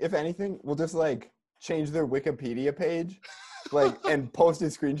anything, we'll just like change their Wikipedia page, like and post a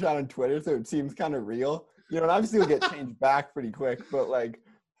screenshot on Twitter so it seems kind of real. You know, and obviously it'll get changed back pretty quick, but like.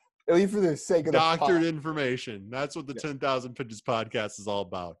 At least for the sake of doctored information. That's what the 10,000 Pitches podcast is all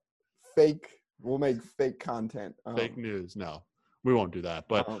about. We'll make fake content. Fake news. No, we won't do that.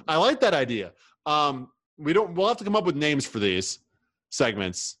 But I like that idea. We'll have to come up with names for these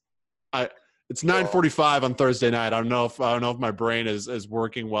segments. It's 9:45 on Thursday night. I don't know if my brain is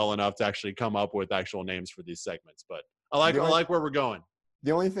working well enough to actually come up with actual names for these segments. But I like where we're going.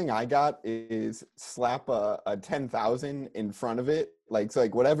 The only thing I got is slap a 10,000 in front of it.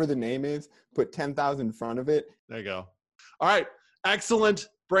 Like whatever the name is, put 10,000 in front of it. There you go. All right. Excellent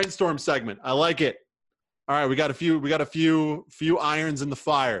brainstorm segment. I like it. All right. We got a few irons in the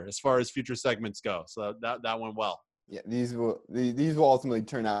fire as far as future segments go. So that went well. Yeah. These will ultimately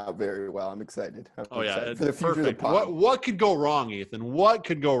turn out very well. I'm excited. Excited for the future perfect. Of the pod. What could go wrong, Ethan? What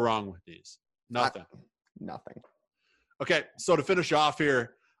could go wrong with these? Nothing. Nothing. Okay, so to finish off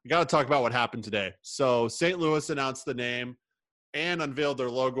here, we got to talk about what happened today. So St. Louis announced the name and unveiled their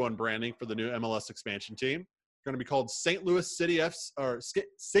logo and branding for the new MLS expansion team. They're going to be called St. Louis City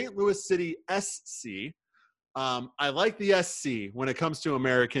St. Louis City SC. I like the SC when it comes to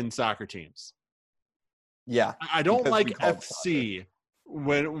American soccer teams. Yeah, I don't like FC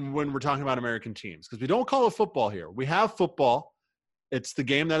when we're talking about American teams because we don't call it football here. We have football. It's the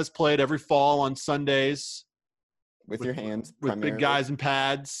game that is played every fall on Sundays. With your hands, with big guys and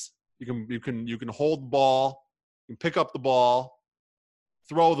pads. You can hold the ball, you can pick up the ball,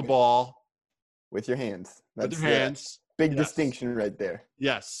 throw the ball with your hands. With your hands. Big distinction right there.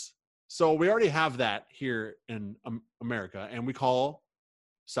 Yes. So we already have that here in America, and we call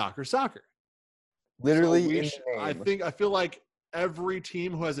soccer. Literally, I feel like every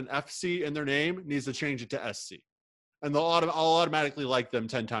team who has an FC in their name needs to change it to SC, and I'll automatically like them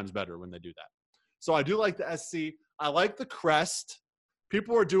 10 times better when they do that. So I do like the SC. I like the crest.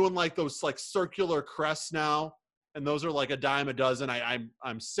 People are doing like those like circular crests now, and those are like a dime a dozen.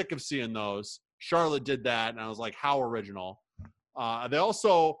 I'm sick of seeing those. Charlotte did that, and I was like, how original. They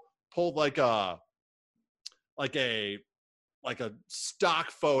also pulled like a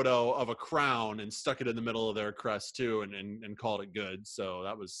stock photo of a crown and stuck it in the middle of their crest too, and called it good. So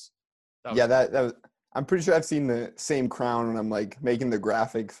that was I'm pretty sure I've seen the same crown when I'm like making the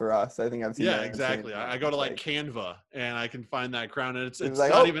graphics for us. I think I've seen Yeah, that exactly. same. I go to like Canva and I can find that crown, and It's it's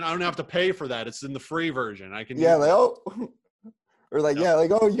like, not oh, even, I don't have to pay for that. It's in the free version. I can yeah, use like it. oh, or like Yep. yeah,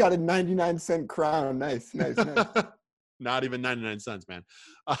 like oh, you got a 99-cent crown. Nice, nice, nice. Not even 99 cents, man.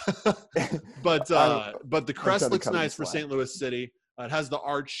 I'm, But the I'm crest trying to looks cut him nice for slack. St. Louis City. It has the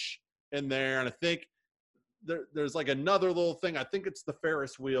arch in there, and I think there's like another little thing. I think it's the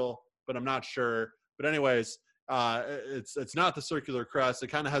Ferris wheel, but I'm not sure. But anyways, it's not the circular crest. It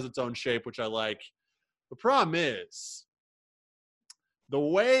kind of has its own shape, which I like. The problem is the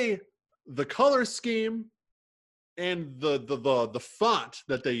way the color scheme and the font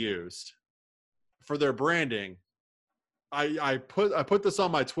that they used for their branding. I put this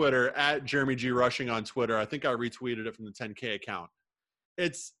on my Twitter at Jeremy G Rushing on Twitter. I think I retweeted it from the 10K account.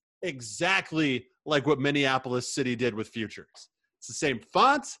 It's exactly like what Minneapolis City did with Futures. It's the same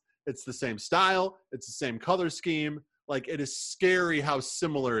font, it's the same style, it's the same color scheme. Like, it is scary how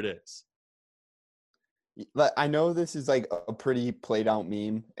similar it is. I know this is like a pretty played out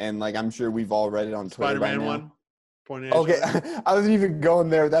meme, and like I'm sure we've all read it on Twitter by Spider-Man now. one, pointing at Okay, each other. I wasn't even going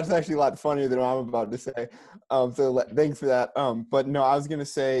there. That's actually a lot funnier than what I'm about to say. Thanks for that. But no, I was gonna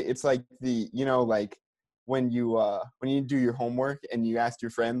say it's like like when you do your homework and you ask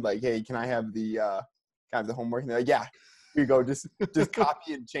your friend like, hey, can I have the homework? And they're like, yeah, here you go. Just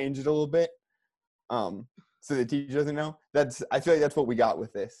copy and change it a little bit. So the teacher doesn't know. I feel like that's what we got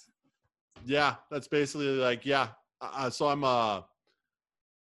with this. Yeah, that's basically like, yeah. So I'm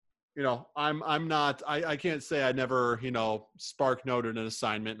I'm not, I can't say I never, spark noted an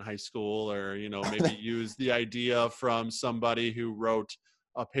assignment in high school, or, maybe use the idea from somebody who wrote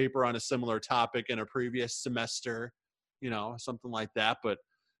a paper on a similar topic in a previous semester, something like that. But,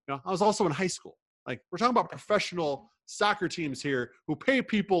 I was also in high school. Like, we're talking about professional soccer teams here who pay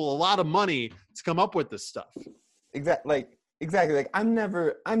people a lot of money to come up with this stuff. Exactly. Like I'm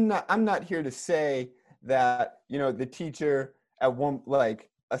not here to say that, the teacher at one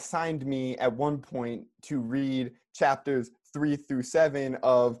assigned me at one point to read chapters 3 through 7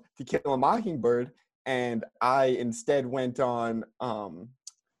 of To Kill a Mockingbird, and I instead went on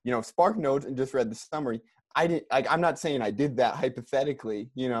Spark Notes and just read the summary. I'm not saying I did that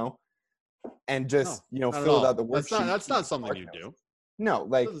hypothetically, and just filled out the worksheet. That's not something you do. No,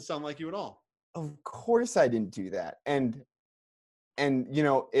 like, it doesn't sound like you at all. Of course I didn't do that. And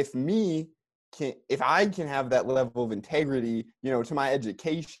if I can have that level of integrity, to my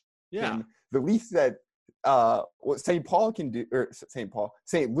education, the least that what St.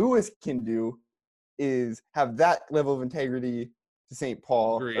 Louis can do is have that level of integrity to St.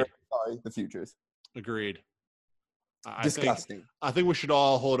 Paul. The Futures. Agreed. Disgusting. I think we should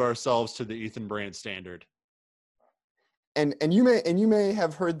all hold ourselves to the Ethan Brandt standard. And you may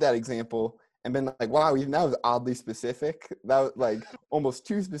have heard that example and been like, wow, that was oddly specific. That was like almost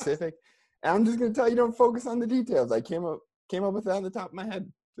too specific. And I'm just gonna tell you, don't focus on the details. I came up with that on the top of my head.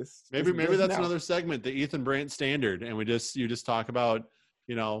 Maybe that's another segment, the Ethan Brandt standard, and you just talk about,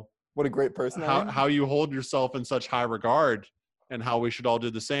 what a great person how you hold yourself in such high regard, and how we should all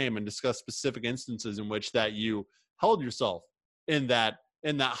do the same, and discuss specific instances in which that you held yourself in that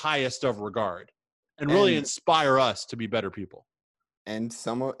highest of regard, and really inspire us to be better people. And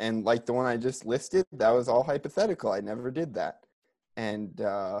like the one I just listed, that was all hypothetical. I never did that. And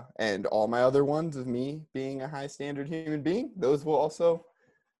all my other ones of me being a high standard human being, those will also.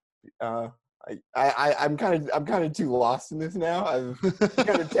 I'm kind of too lost in this now. I'm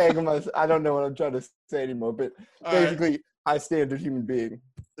kind of tagging myself. I don't know what I'm trying to say anymore. But basically, high standard human being.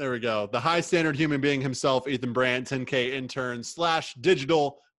 There we go. The high standard human being himself, Ethan Brandt, 10K intern /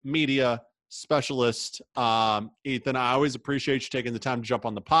 digital media specialist. Ethan, I always appreciate you taking the time to jump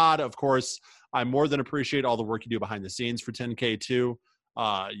on the pod. Of course, I more than appreciate all the work you do behind the scenes for 10K too.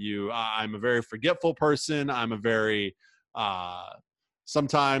 I'm a very forgetful person. I'm a very,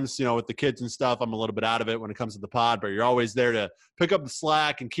 sometimes, with the kids and stuff, I'm a little bit out of it when it comes to the pod, but you're always there to pick up the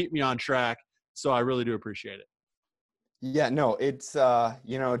slack and keep me on track. So I really do appreciate it. Yeah, no, it's,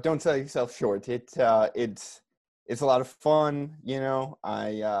 don't sell yourself short. It's a lot of fun.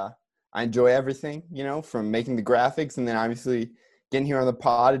 I enjoy everything, from making the graphics, and then obviously getting here on the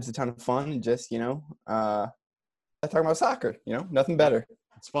pod. It's a ton of fun, and just, talking about soccer, nothing better.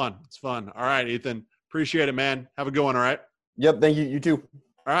 It's fun. All right, Ethan, appreciate it, man. Have a good one. All right. Yep. Thank you. You too.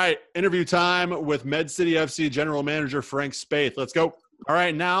 All right. Interview time with Med City FC General Manager Frank Spaeth. Let's go. All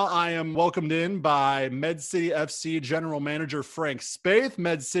right. Now I am welcomed in by Med City FC General Manager Frank Spaeth.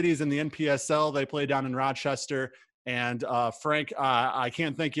 Med City is in the NPSL. They play down in Rochester. And Frank, I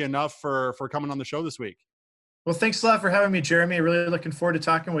can't thank you enough for coming on the show this week. Well, thanks a lot for having me, Jeremy. Really looking forward to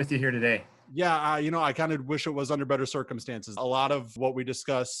talking with you here today. Yeah, I kind of wish it was under better circumstances. A lot of what we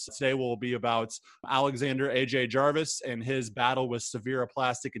discuss today will be about Alexander AJ Jarvis and his battle with severe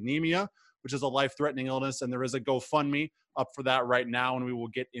aplastic anemia, which is a life-threatening illness, and there is a GoFundMe up for that right now, and we will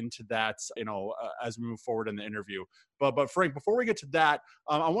get into that, as we move forward in the interview. But Frank, before we get to that,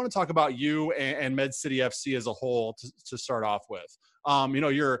 I want to talk about you and Med City FC as a whole to start off with.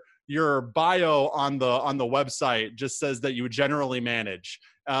 Your bio on the website just says that you generally manage.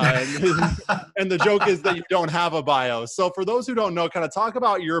 And the joke is that you don't have a bio. So for those who don't know, kind of talk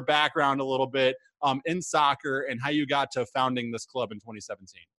about your background a little bit in soccer and how you got to founding this club in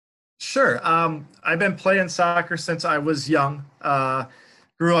 2017. Sure. I've been playing soccer since I was young.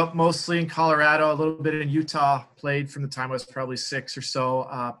 Grew up mostly in Colorado, a little bit in Utah, played from the time I was probably 6 or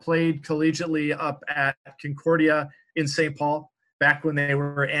so. Played collegiately up at Concordia in St. Paul, back when they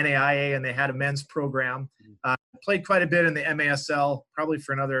were NAIA and they had a men's program. Played quite a bit in the MASL, probably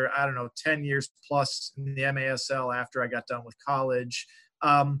for another, 10 years plus in the MASL after I got done with college.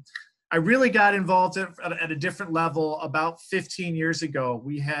 I really got involved at a different level about 15 years ago.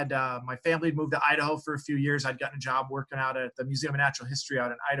 We had, my family had moved to Idaho for a few years. I'd gotten a job working out at the Museum of Natural History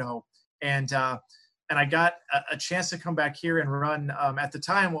out in Idaho. And I got a chance to come back here and run, at the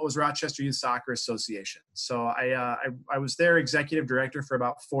time, what was Rochester Youth Soccer Association. So I was their executive director for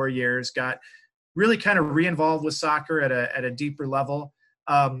about 4 years, got really kind of re-involved with soccer at a deeper level.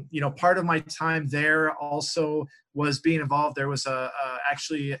 Part of my time there also was being involved. There was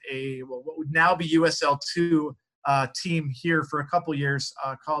actually what would now be USL2 team here for a couple years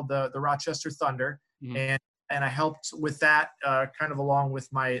called the Rochester Thunder. Mm-hmm. And I helped with that kind of along with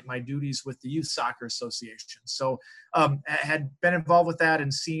my duties with the Youth Soccer Association. So I had been involved with that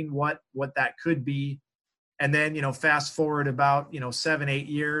and seen what that could be. And then, fast forward about, 7-8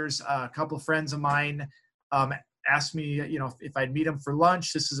 years, a couple of friends of mine asked me, if I'd meet them for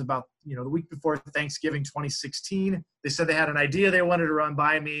lunch. This is about, the week before Thanksgiving 2016. They said they had an idea they wanted to run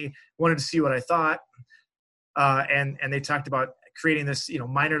by me, wanted to see what I thought. And they talked about creating this,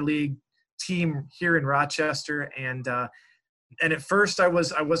 minor league team here in Rochester. And at first I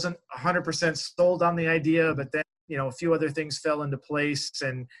wasn't 100% sold on the idea, but then, a few other things fell into place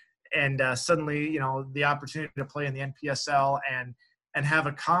and suddenly, the opportunity to play in the NPSL and have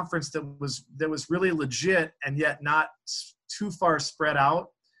a conference that was really legit and yet not too far spread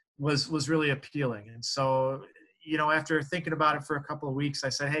out was really appealing. And so, after thinking about it for a couple of weeks, I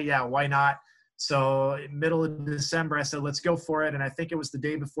said, hey, yeah, why not? So middle of December, I said, let's go for it. And I think it was the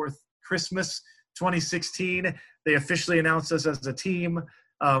day before Christmas 2016, they officially announced us as a team.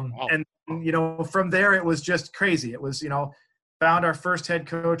 Wow. And, from there, it was just crazy. It was, found our first head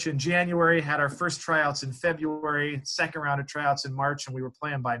coach in January, had our first tryouts in February, second round of tryouts in March, and we were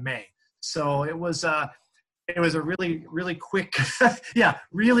playing by May. So it was a really, really quick,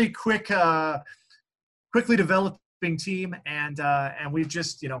 quickly developing team. And we've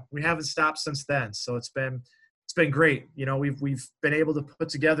just, we haven't stopped since then. So it's been great. We've been able to put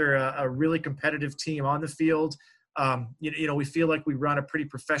together a really competitive team on the field. We feel like we run a pretty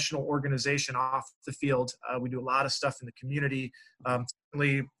professional organization off the field. We do a lot of stuff in the community.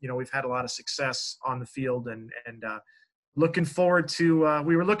 Certainly, we've had a lot of success on the field and looking forward to,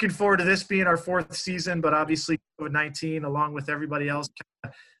 we were looking forward to this being our 4th season, but obviously COVID-19, along with everybody else,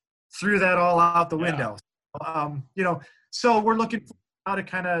 kind of threw that all out the window. So we're looking forward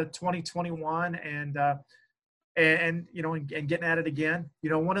to kind of 2021 and getting at it again.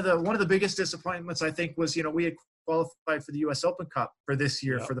 One of the biggest disappointments I think was, we had qualified for the U.S. Open Cup for this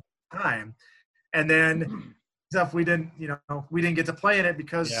year for the first time, and then we didn't get to play in it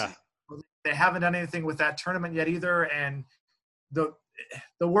because they haven't done anything with that tournament yet either. And the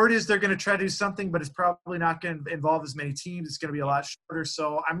word is they're going to try to do something, but it's probably not going to involve as many teams. It's going to be a lot shorter.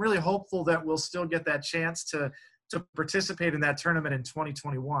 So I'm really hopeful that we'll still get that chance to participate in that tournament in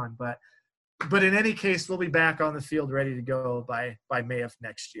 2021. But in any case, we'll be back on the field ready to go by May of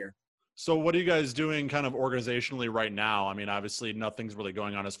next year. So what are you guys doing kind of organizationally right now? I mean, obviously nothing's really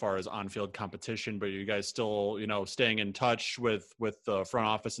going on as far as on-field competition, but are you guys still, staying in touch with the front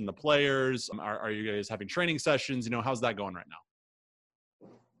office and the players? Are you guys having training sessions? How's that going right now?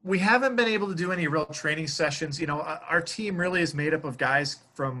 We haven't been able to do any real training sessions. Our team really is made up of guys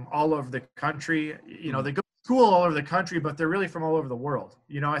from all over the country. They go to school all over the country, but they're really from all over the world.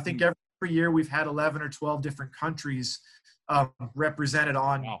 I think every year we've had 11 or 12 different countries represented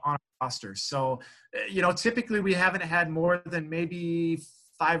on our roster. So, typically we haven't had more than maybe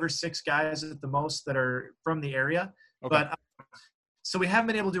 5 or 6 guys at the most that are from the area. Okay. But so we haven't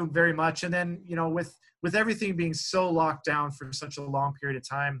been able to do very much. And then, with everything being so locked down for such a long period of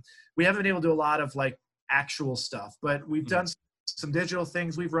time, we haven't been able to do a lot of actual stuff. But we've done some digital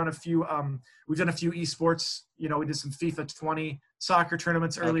things. We've run a few, we've done a few esports, we did some FIFA 20 soccer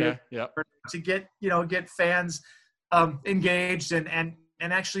tournaments earlier to get fans engaged and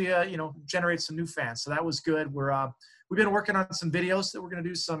actually, generate some new fans. So that was good. We've been working on some videos that we're going to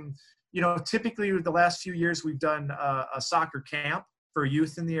do some, typically the last few years we've done a soccer camp for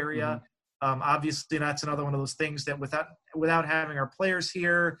youth in the area. Obviously that's another one of those things that without having our players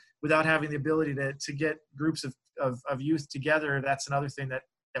here, without having the ability to get groups of youth together, that's another thing that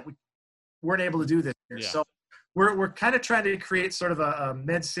we weren't able to do this year. So we're kind of trying to create sort of a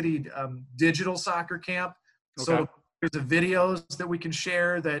Med City digital soccer camp. So there's the videos that we can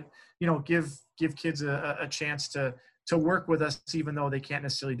share that, give kids a chance to work with us, even though they can't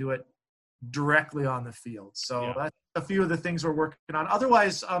necessarily do it directly on the field. So that's a few of the things we're working on.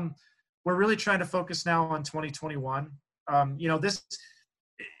 Otherwise, we're really trying to focus now on 2021. This,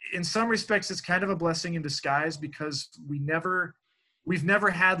 in some respects, it's kind of a blessing in disguise because we've never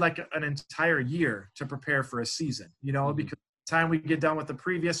had like an entire year to prepare for a season, because by the time we get done with the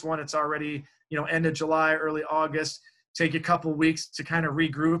previous one, it's already, end of July, early August, take a couple weeks to kind of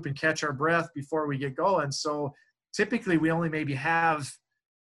regroup and catch our breath before we get going. So typically we only maybe have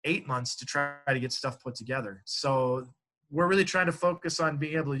 8 months to try to get stuff put together. So we're really trying to focus on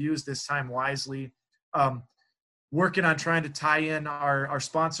being able to use this time wisely, working on trying to tie in our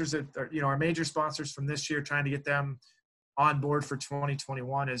sponsors, our major sponsors from this year, trying to get them on board for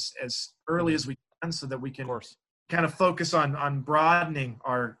 2021 as early as we can so that we can kind of focus on broadening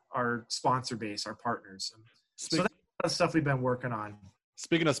our sponsor base, our partners. So that's the stuff we've been working on.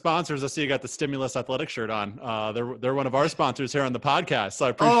 Speaking of sponsors, I see you got the Stimulus Athletic shirt on. They're one of our sponsors here on the podcast, so I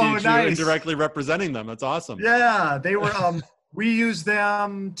appreciate you indirectly representing them. That's awesome. Yeah, they were. We used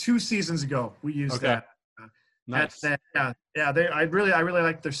them 2 seasons ago. We used that. Nice. I really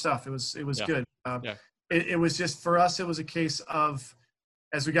liked their stuff. It was good. It was just for us. It was a case of,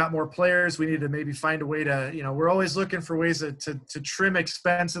 as we got more players, we needed to maybe find a way to, we're always looking for ways to trim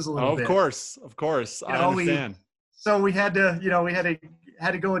expenses a little bit. Of course. I understand. So we had to,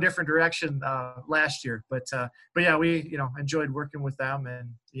 had to go a different direction last year, but yeah, we enjoyed working with them, and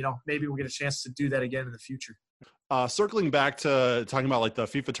maybe we'll get a chance to do that again in the future. Circling back to talking about like the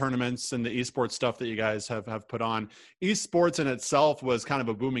FIFA tournaments and the esports stuff that you guys have put on, esports in itself was kind of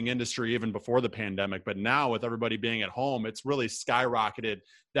a booming industry even before the pandemic, but now with everybody being at home, it's really skyrocketed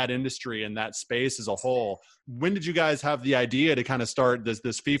that industry and that space as a whole. When did you guys have the idea to kind of start this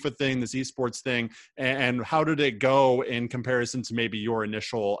FIFA thing, this esports thing, and how did it go in comparison to maybe your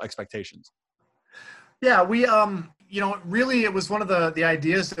initial expectations? Yeah, we really it was one of the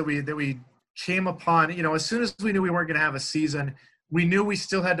ideas that we came upon, as soon as we knew we weren't going to have a season, we knew we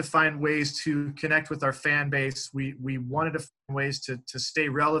still had to find ways to connect with our fan base. We wanted to find ways to stay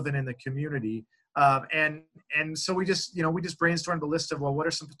relevant in the community. And so we just brainstormed a list of, well, what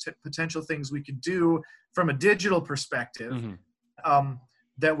are some potential things we could do from a digital perspective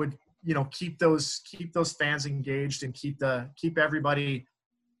that would, keep those fans engaged and keep everybody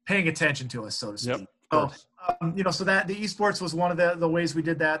paying attention to us, so to speak. Yep. So that the esports was one of the ways we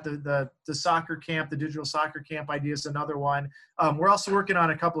did that. The soccer camp, the digital soccer camp idea is another one. We're also working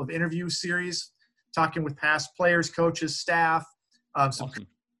on a couple of interview series, talking with past players, coaches, staff, some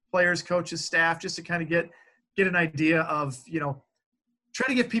players, coaches, staff, just to kind of get an idea of, try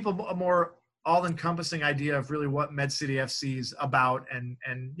to give people a more all-encompassing idea of really what Med City FC is about and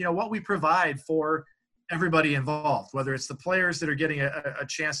what we provide for everybody involved, whether it's the players that are getting a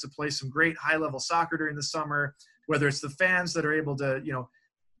chance to play some great high-level soccer during the summer, whether it's the fans that are able to,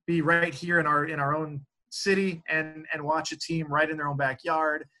 be right here in our own city and watch a team right in their own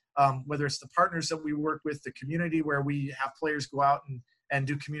backyard, whether it's the partners that we work with, the community where we have players go out and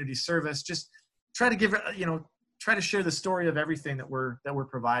do community service, just try to give, try to share the story of everything that we're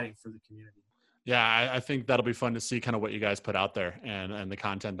providing for the community. Yeah, I think that'll be fun to see kind of what you guys put out there and the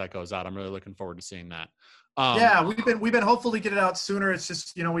content that goes out. I'm really looking forward to seeing that. Yeah, we've been hopefully get it out sooner. It's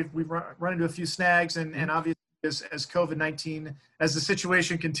just, we've run into a few snags and obviously as COVID-19, as the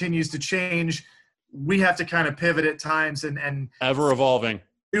situation continues to change, we have to kind of pivot at times and ever evolving.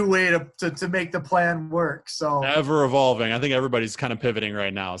 New way to make the plan work. So ever evolving. I think everybody's kind of pivoting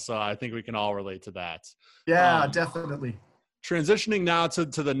right now. So I think we can all relate to that. Yeah, definitely. Transitioning now to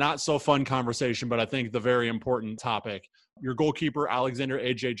the not so fun conversation, but I think the very important topic. Your goalkeeper, Alexander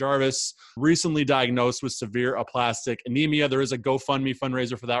AJ Jarvis, recently diagnosed with severe aplastic anemia. There is a GoFundMe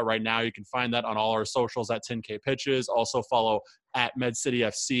fundraiser for that right now. You can find that on all our socials at 10K Pitches. Also follow at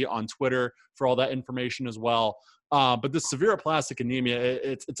MedCityFC on Twitter for all that information as well. But this severe aplastic anemia,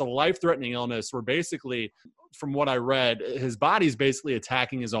 it's a life-threatening illness where basically, from what I read, his body's basically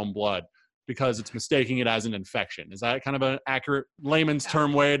attacking his own blood because it's mistaking it as an infection. Is that kind of an accurate layman's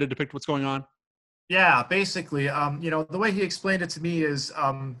term way to depict what's going on? Yeah, basically, the way he explained it to me is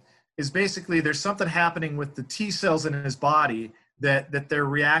basically there's something happening with the T cells in his body that they're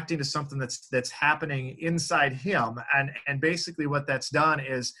reacting to something that's happening inside him, and basically what that's done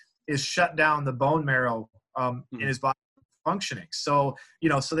is shut down the bone marrow in his body functioning. So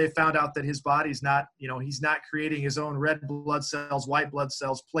so they found out that his body's not, he's not creating his own red blood cells, white blood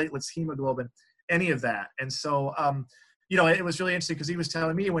cells, platelets, hemoglobin, any of that. And so it was really interesting because he was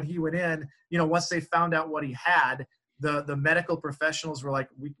telling me when he went in, once they found out what he had, the medical professionals were like,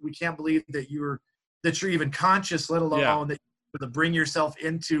 we can't believe that you're even conscious, let alone that you're able to bring yourself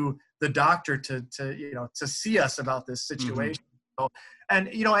into the doctor to see us about this situation. So, and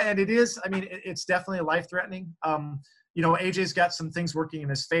it is, I mean, it's definitely life-threatening. AJ's got some things working in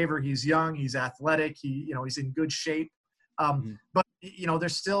his favor. He's young, he's athletic, he's in good shape. But they're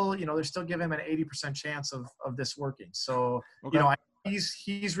still giving him an 80% chance of this working. So,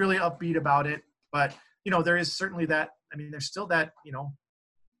 he's really upbeat about it, but there is certainly that, I mean, there's still that,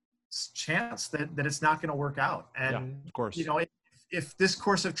 chance that it's not going to work out. And, of course, if this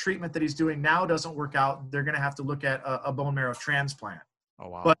course of treatment that he's doing now doesn't work out, they're going to have to look at a bone marrow transplant. Oh,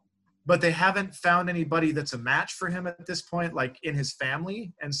 wow. But they haven't found anybody that's a match for him at this point, like in his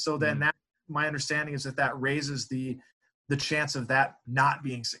family. And so then my understanding is that raises the chance of that not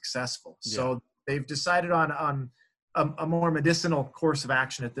being successful. So they've decided on a more medicinal course of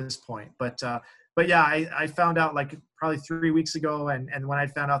action at this point. But yeah, I found out like probably 3 weeks ago. And when I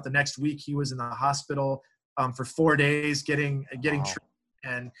found out the next week, he was in the hospital for 4 days getting treatment.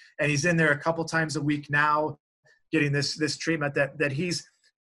 And he's in there a couple times a week now getting this treatment that he's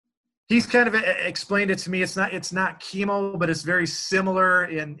kind of explained it to me. It's not chemo, but it's very similar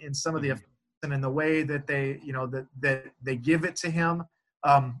in some of the effects and in the way that they, that they give it to him.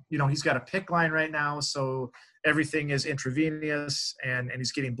 He's got a PICC line right now, so everything is intravenous, and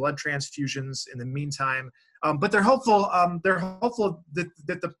he's getting blood transfusions in the meantime. But they're hopeful. They're hopeful that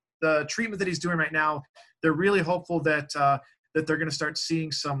the treatment that he's doing right now, they're really hopeful that they're going to start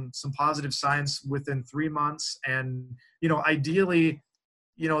seeing some positive signs within 3 months, and ideally.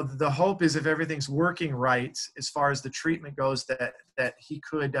 The hope is if everything's working right as far as the treatment goes, that he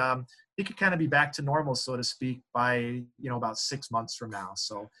could kind of be back to normal, so to speak, by about 6 months from now.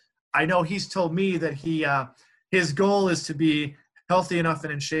 So I know he's told me that his goal is to be healthy enough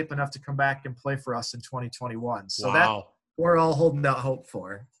and in shape enough to come back and play for us in 2021. So that we're all holding out hope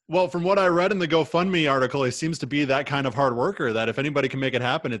for. Well, from what I read in the GoFundMe article, he seems to be that kind of hard worker that if anybody can make it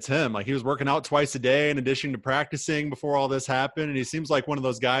happen, it's him. Like he was working out twice a day in addition to practicing before all this happened. And he seems like one of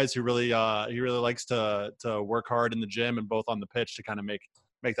those guys who really likes to work hard in the gym and both on the pitch to kind of make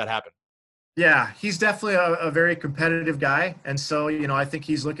that happen. Yeah, he's definitely a very competitive guy. And so, I think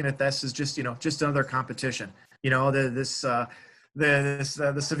he's looking at this as just another competition. The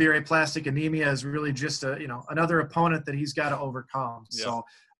severe aplastic anemia is really just another opponent that he's got to overcome. Yeah. So,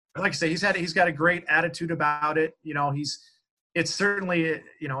 like I say, he's got a great attitude about it. It's certainly,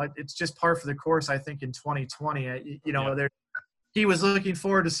 it's just par for the course, I think, in 2020. He was looking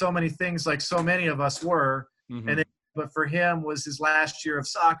forward to so many things like so many of us were. But for him was his last year of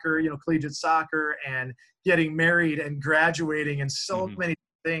soccer, collegiate soccer, and getting married and graduating, and so many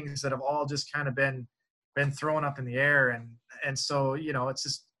things that have all just kind of been thrown up in the air. And so, it's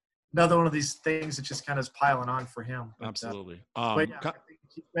just another one of these things that just kind of is piling on for him. Absolutely. But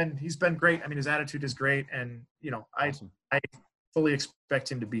he's been great. I mean, his attitude is great, and awesome. I fully expect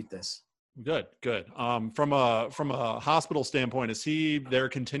him to beat this. Good. From a hospital standpoint, is he there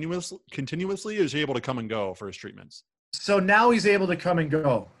continuously, or is he able to come and go for his treatments? So now he's able to come and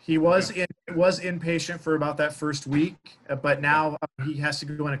go. He was inpatient for about that first week, but now he has to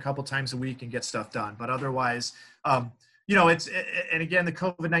go in a couple times a week and get stuff done. But otherwise, and again, the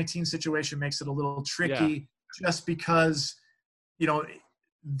COVID-19 situation makes it a little tricky, just because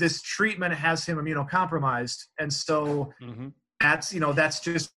this treatment has him immunocompromised, and so that's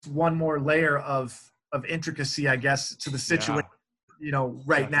just one more layer of intricacy, I guess, to the situation.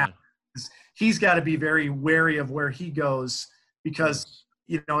 Right now, he's got to be very wary of where he goes, because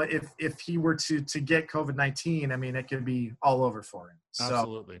if he were to get COVID-19, I mean, it could be all over for him. So,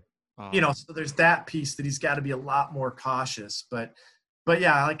 absolutely. So there's that piece that he's got to be a lot more cautious, but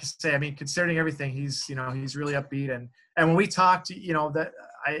yeah, like I say, I mean, considering everything, he's really upbeat. And when we talked,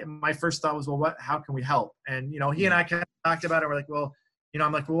 my first thought was, well, how can we help? And, he and I kind of talked about it. We're like, well,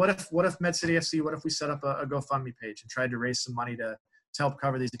 I'm like, well, what if Med City FC, what if we set up a GoFundMe page and tried to raise some money to help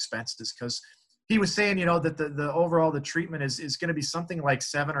cover these expenses? Because he was saying, that the overall, the treatment is going to be something like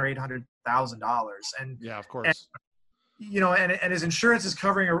 $700,000 or $800,000. And yeah, of course. and his insurance is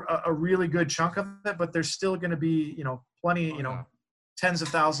covering a really good chunk of it, but there's still going to be, plenty, tens of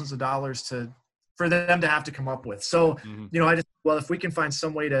thousands of dollars for them to have to come up with. So, if we can find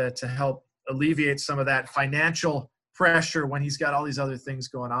some way to help alleviate some of that financial pressure when he's got all these other things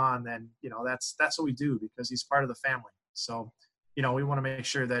going on, then, that's what we do, because he's part of the family. So, we want to make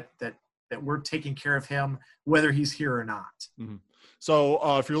sure that we're taking care of him, whether he's here or not. Mm-hmm.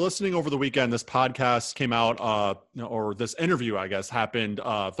 So if you're listening over the weekend, this podcast came out, or this interview, I guess, happened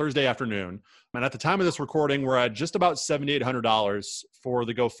Thursday afternoon. And at the time of this recording, we're at just about $7,800 for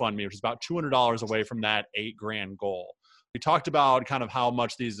the GoFundMe, which is about $200 away from that $8,000 goal. We talked about kind of how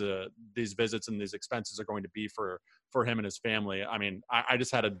much these visits and these expenses are going to be for him and his family. I mean, I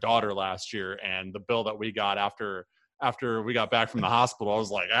just had a daughter last year, and the bill that we got after we got back from the hospital, I was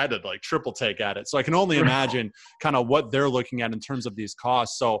like, I had to triple take at it. So I can only imagine kind of what they're looking at in terms of these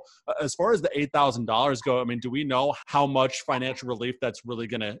costs. So as far as the $8,000 go, I mean, do we know how much financial relief that's really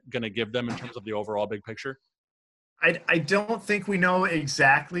gonna give them in terms of the overall big picture? I don't think we know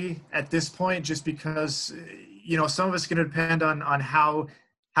exactly at this point, just because, some of it's going to depend on how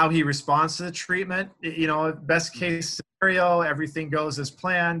he responds to the treatment. Best case scenario, everything goes as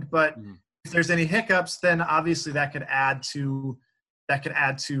planned, but if there's any hiccups, then obviously that could add to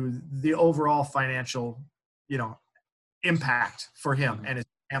the overall financial, impact for him and his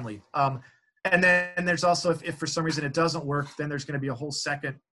family. And then there's also, if for some reason it doesn't work, then there's going to be a whole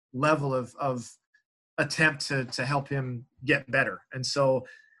second level of attempt to help him get better. And so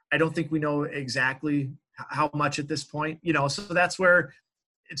I don't think we know exactly how much at this point, so that's where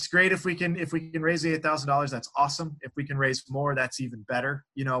it's great if we can raise the $8,000, that's awesome. If we can raise more, that's even better.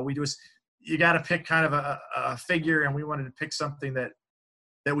 You got to pick kind of a figure, and we wanted to pick something that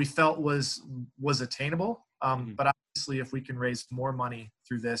we felt was attainable. But obviously, if we can raise more money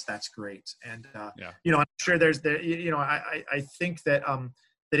through this, that's great. And I'm sure I think that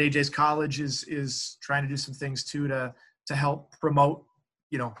that AJ's college is trying to do some things too to help promote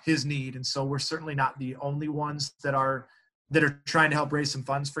his need, and so we're certainly not the only ones that are trying to help raise some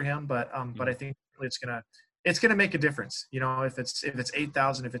funds for him. But I think it's gonna make a difference. If it's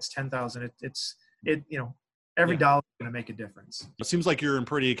 8,000, if it's 10,000, every dollar is gonna make a difference. It seems like you're in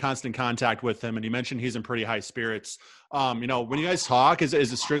pretty constant contact with him, and you mentioned he's in pretty high spirits. When you guys talk, is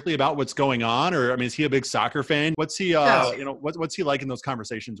it strictly about what's going on, or is he a big soccer fan? What's he what's he like in those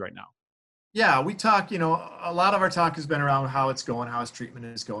conversations right now? Yeah, we talk, a lot of our talk has been around how it's going, how his treatment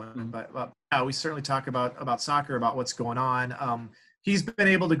is going. But we certainly talk about soccer, about what's going on. He's been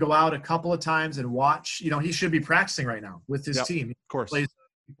able to go out a couple of times and watch. He should be practicing right now with his team. Of course. He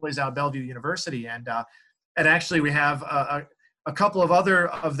plays out at Bellevue University. And actually we have a couple of other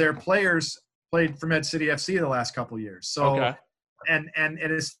of their players played for Med City FC the last couple of years. So, okay. And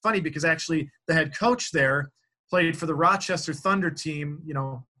it's funny because actually the head coach there played for the Rochester Thunder team,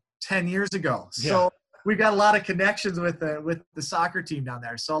 10 years ago. So we've got a lot of connections with the soccer team down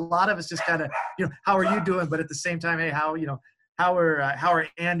there. So a lot of it's just kind of, how are you doing? But at the same time, hey, how are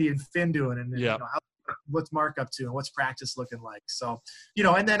Andy and Finn doing? And what's Mark up to and what's practice looking like? So,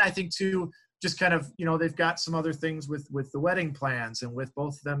 and then I think too, just kind of, they've got some other things with the wedding plans, and with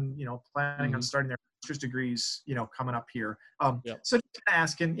both of them, planning on starting their master's degrees, coming up here. So just kind of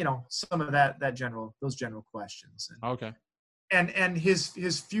asking, some of those general questions. And, okay. And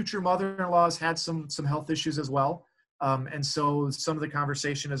his future mother-in-law has had some health issues as well. And so some of the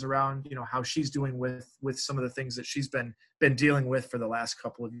conversation is around, how she's doing with some of the things that she's been dealing with for the last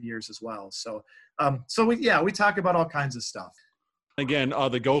couple of years as well. So, we talk about all kinds of stuff. Again,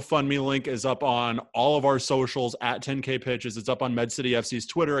 the GoFundMe link is up on all of our socials at 10K Pitches. It's up on Med City FC's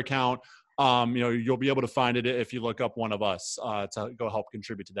Twitter account. You'll be able to find it if you look up one of us to go help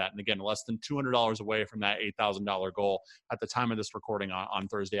contribute to that. And again, less than $200 away from that $8,000 goal at the time of this recording on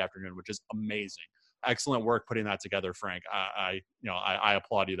Thursday afternoon, which is amazing. Excellent work putting that together, Frank. I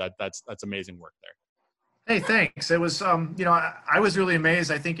applaud you. That's amazing work there. Hey, thanks. It was, I was really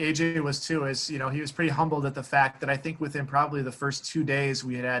amazed. I think AJ was too, he was pretty humbled at the fact that I think within probably the first 2 days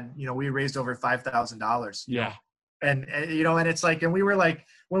we raised over $5,000. Yeah. And it's like, and we were like,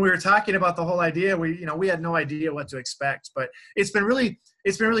 when we were talking about the whole idea, we had no idea what to expect, but it's been really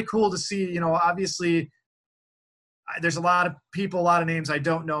cool to see, obviously there's a lot of people, a lot of names I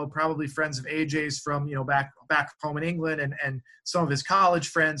don't know, probably friends of AJ's from, back home in England, and some of his college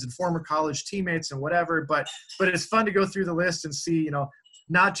friends and former college teammates and whatever. But it's fun to go through the list and see,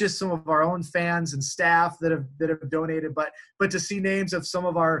 not just some of our own fans and staff that have donated, but to see names of some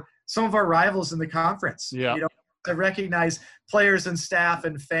of our rivals in the conference. Yeah. To recognize players and staff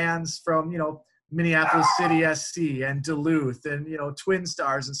and fans from, Minneapolis City SC and Duluth and, you know, Twin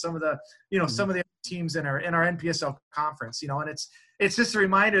Stars and some of the, you know, some of the teams in our NPSL conference, you know, and it's just a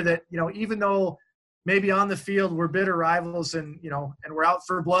reminder that, you know, even though maybe on the field we're bitter rivals and, you know, and we're out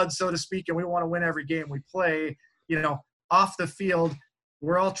for blood, so to speak, and we want to win every game we play, you know, off the field,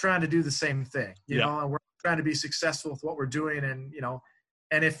 we're all trying to do the same thing, you know, and we're trying to be successful with what we're doing. And, you know,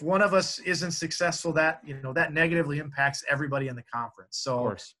 and if one of us isn't successful, that, you know, that negatively impacts everybody in the conference.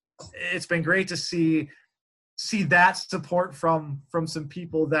 So it's been great to see that support from some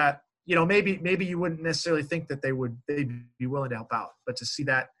people that, you know, maybe you wouldn't necessarily think that they'd be willing to help out, but to see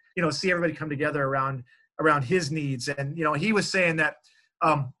that, you know, see everybody come together around his needs. And, you know, he was saying that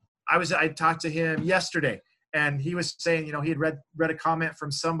I talked to him yesterday, and he was saying, you know, he had read a comment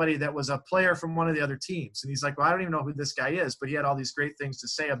from somebody that was a player from one of the other teams. And he's like, well, I don't even know who this guy is, but he had all these great things to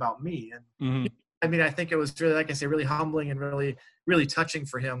say about me. And I mean, I think it was really, like I say, really humbling and really, really touching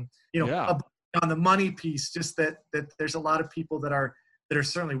for him, you know, on the money piece, just that there's a lot of people that are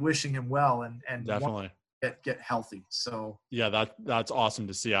certainly wishing him well and definitely get healthy. So yeah, that's awesome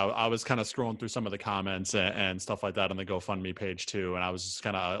to see. I was kind of scrolling through some of the comments and stuff like that on the GoFundMe page too, and I was just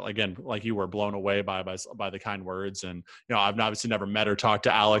kind of, again, like you were, blown away by the kind words. And, you know, I've obviously never met or talked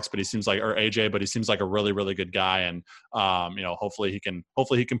to Alex, but he seems like, or AJ, but he seems like a really, really good guy. And you know, hopefully he can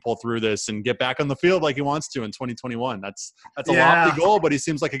pull through this and get back on the field like he wants to in 2021. That's a lofty goal, but he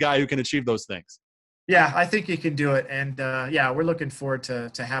seems like a guy who can achieve those things. Yeah, I think he can do it, and we're looking forward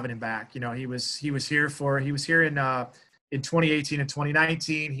to having him back. You know, he was here in 2018 and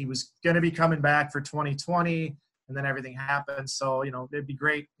 2019. He was going to be coming back for 2020, and then everything happened. So, you know, it'd be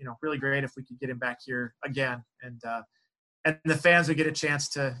great, you know, really great if we could get him back here again, and the fans would get a chance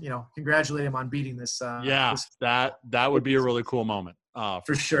to, you know, congratulate him on beating this. That would be a really cool moment.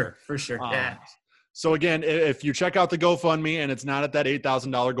 For sure. Yeah. So again, if you check out the GoFundMe and it's not at that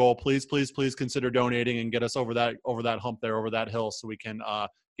 $8,000 goal, please consider donating and get us over that hump there, over that hill, so we can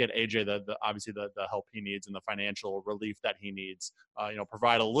get AJ obviously the help he needs and the financial relief that he needs. You know,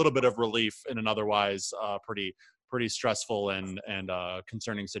 provide a little bit of relief in an otherwise pretty stressful and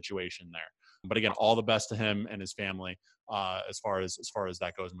concerning situation there. But again, all the best to him and his family as far as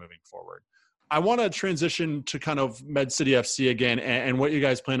that goes moving forward. I want to transition to kind of Med City FC again and what you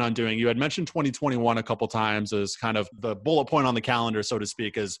guys plan on doing. You had mentioned 2021 a couple times as kind of the bullet point on the calendar, so to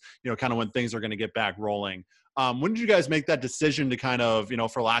speak, as, you know, kind of when things are going to get back rolling. When did you guys make that decision to kind of, you know,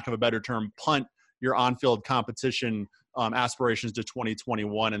 for lack of a better term, punt your on-field competition aspirations to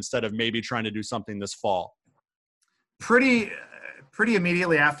 2021 instead of maybe trying to do something this fall? Pretty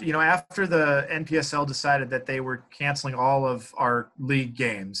immediately after the NPSL decided that they were canceling all of our league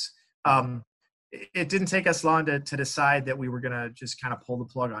games. It didn't take us long to decide that we were going to just kind of pull the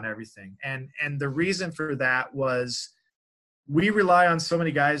plug on everything. And the reason for that was we rely on so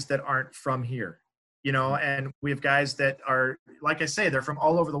many guys that aren't from here, you know, and we have guys that are, like I say, they're from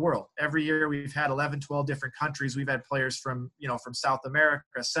all over the world. Every year we've had 11, 12 different countries. We've had players from South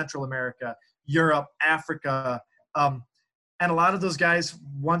America, Central America, Europe, Africa. And a lot of those guys,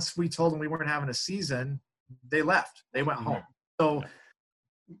 once we told them we weren't having a season, they left. They went home. So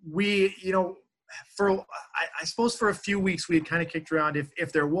we, you know, I suppose for a few weeks we had kind of kicked around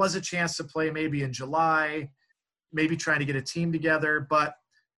if there was a chance to play maybe in July, maybe trying to get a team together, but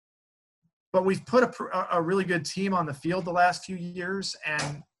we've put a really good team on the field the last few years,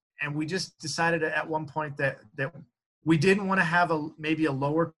 and we just decided at one point that we didn't want to have maybe a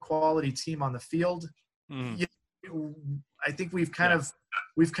lower quality team on the field. You know, I think we've kind of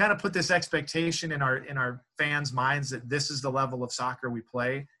put this expectation in our fans' minds that this is the level of soccer we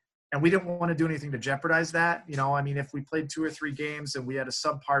play. And we didn't want to do anything to jeopardize that. You know, I mean, if we played 2 or 3 games and we had a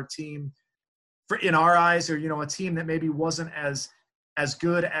subpar team in our eyes, or, you know, a team that maybe wasn't as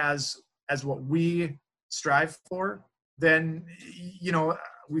good as what we strive for, then, you know,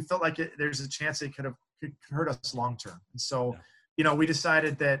 we felt like there's a chance it could hurt us long term. And so, you know, we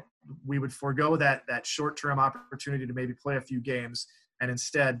decided that we would forego that short-term opportunity to maybe play a few games and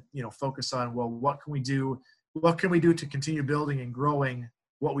instead, you know, focus on, well, what can we do to continue building and growing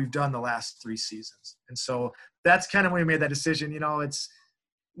what we've done the last 3 seasons. And so that's kind of when we made that decision. You know,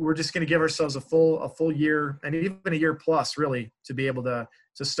 we're just going to give ourselves a full year, and even a year plus, really, to be able to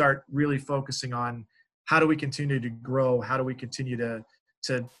start really focusing on how do we continue to grow, how do we continue to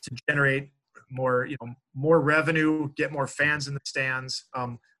generate more revenue, get more fans in the stands.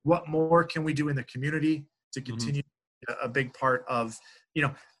 What more can we do in the community to continue a big part of, you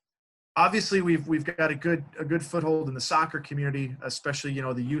know, obviously we've got a good foothold in the soccer community, especially, you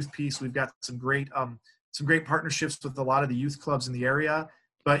know, the youth piece. We've got some great partnerships with a lot of the youth clubs in the area.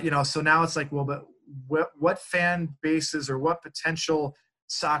 But, you know, so now it's like, well, but what fan bases or what potential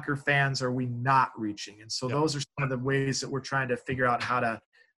soccer fans are we not reaching? And so those are some of the ways that we're trying to figure out how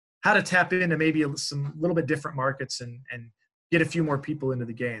to tap into maybe some little bit different markets and get a few more people into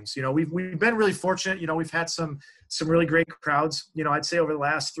the games. We've been really fortunate. We've had some really great crowds. I'd say over the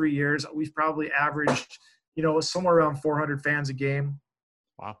last 3 years, we've probably averaged, somewhere around 400 fans a game.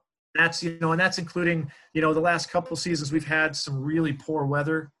 Wow. That's, and that's including, the last couple of seasons we've had some really poor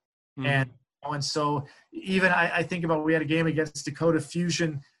weather. And so even I think about, we had a game against Dakota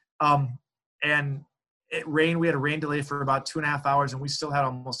Fusion and it rained. We had a rain delay for about 2.5 hours and we still had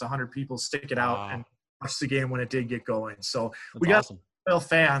almost 100 people stick it out and watch the game when it did get going. So we got some real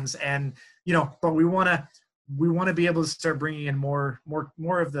fans and, but we want to be able to start bringing in more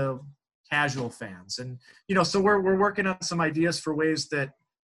of the casual fans. And, so we're working on some ideas for ways that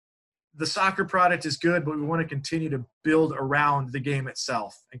the soccer product is good, but we want to continue to build around the game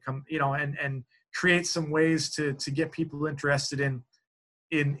itself and come, and create some ways to get people interested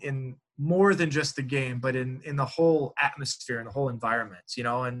in more than just the game, but in the whole atmosphere and the whole environment,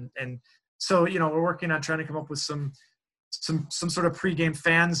 and so, we're working on trying to come up with some sort of pregame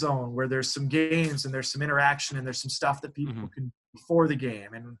fan zone where there's some games and there's some interaction and there's some stuff that people can do before the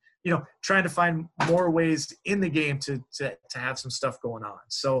game, and trying to find more ways in the game to have some stuff going on.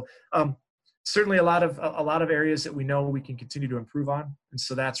 So certainly a lot of areas that we know we can continue to improve on, and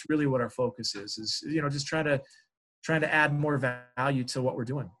so that's really what our focus is just trying to add more value to what we're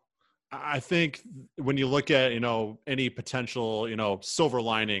doing. I think when you look at, any potential, silver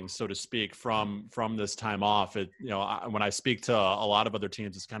lining, so to speak, from this time off, when I speak to a lot of other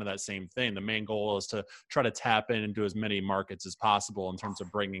teams, it's kind of that same thing. The main goal is to try to tap into as many markets as possible in terms of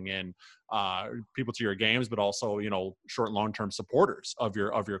bringing in people to your games, but also, short and long-term supporters of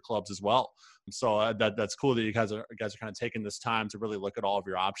your clubs as well. So that's cool that you guys are kind of taking this time to really look at all of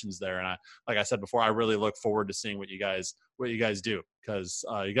your options there. And like I said before, I really look forward to seeing what you guys do, because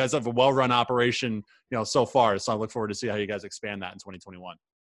you guys have a well-run operation, so far. So I look forward to see how you guys expand that in 2021.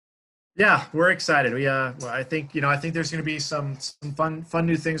 Yeah, we're excited. I think there's going to be some fun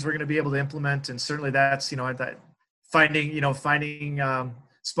new things we're going to be able to implement, and certainly that's finding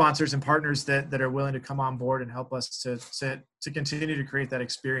sponsors and partners that are willing to come on board and help us to continue to create that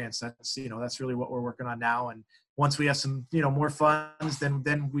experience. That's really what we're working on now. And once we have some, more funds,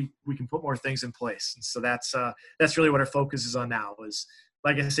 then we can put more things in place. And so that's really what our focus is on now, is,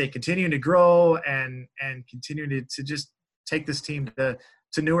 like I say, continuing to grow and continuing to just take this team to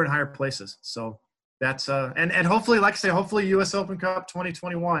newer and higher places. So that's, and hopefully, like I say, hopefully US Open Cup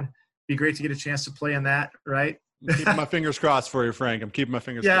 2021, be great to get a chance to play in that, right? I'm keeping my fingers crossed for you, Frank. I'm keeping my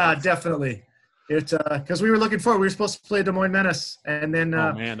fingers crossed. Yeah, definitely. Because we were looking forward. We were supposed to play Des Moines Menace, and then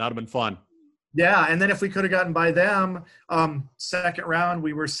oh man, that'd have been fun. Yeah, and then if we could have gotten by them, second round,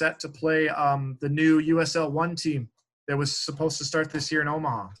 we were set to play the new USL 1 team that was supposed to start this year in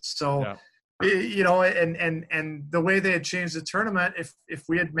Omaha. So, and the way they had changed the tournament, if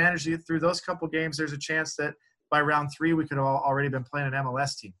we had managed to get through those couple games, there's a chance that by round 3 we could have already been playing an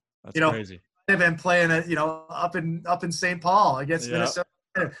MLS team. That's crazy. Have been playing it, up in St. Paul against Minnesota,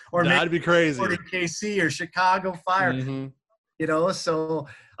 or that'd be crazy. Or KC or Chicago Fire, So,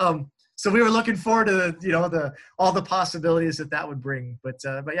 so we were looking forward to all the possibilities that would bring. But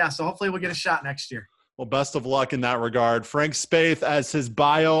yeah, so hopefully we'll get a shot next year. Well, best of luck in that regard. Frank Spaeth, as his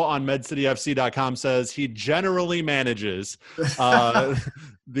bio on MedCityFC.com says, he generally manages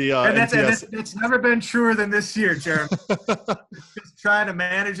it's never been truer than this year, Jeremy. Just trying to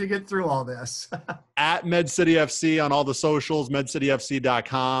manage and get through all this. At MedCityFC on all the socials,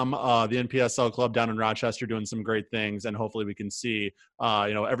 MedCityFC.com, the NPSL club down in Rochester doing some great things, and hopefully we can see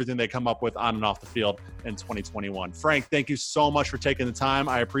everything they come up with on and off the field in 2021. Frank, thank you so much for taking the time.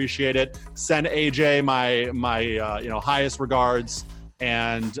 I appreciate it. Send AJ my highest regards,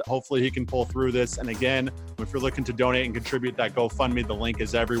 and hopefully he can pull through this. And again, if you're looking to donate and contribute, that GoFundMe, the link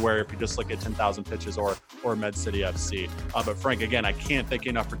is everywhere if you just look at 10,000 Pitches or MedCityFC. But Frank, again, I can't thank you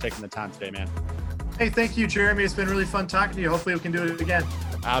enough for taking the time today, man. Hey, thank you, Jeremy. It's been really fun talking to you. Hopefully we can do it again.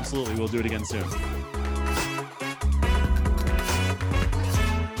 Absolutely. We'll do it again soon.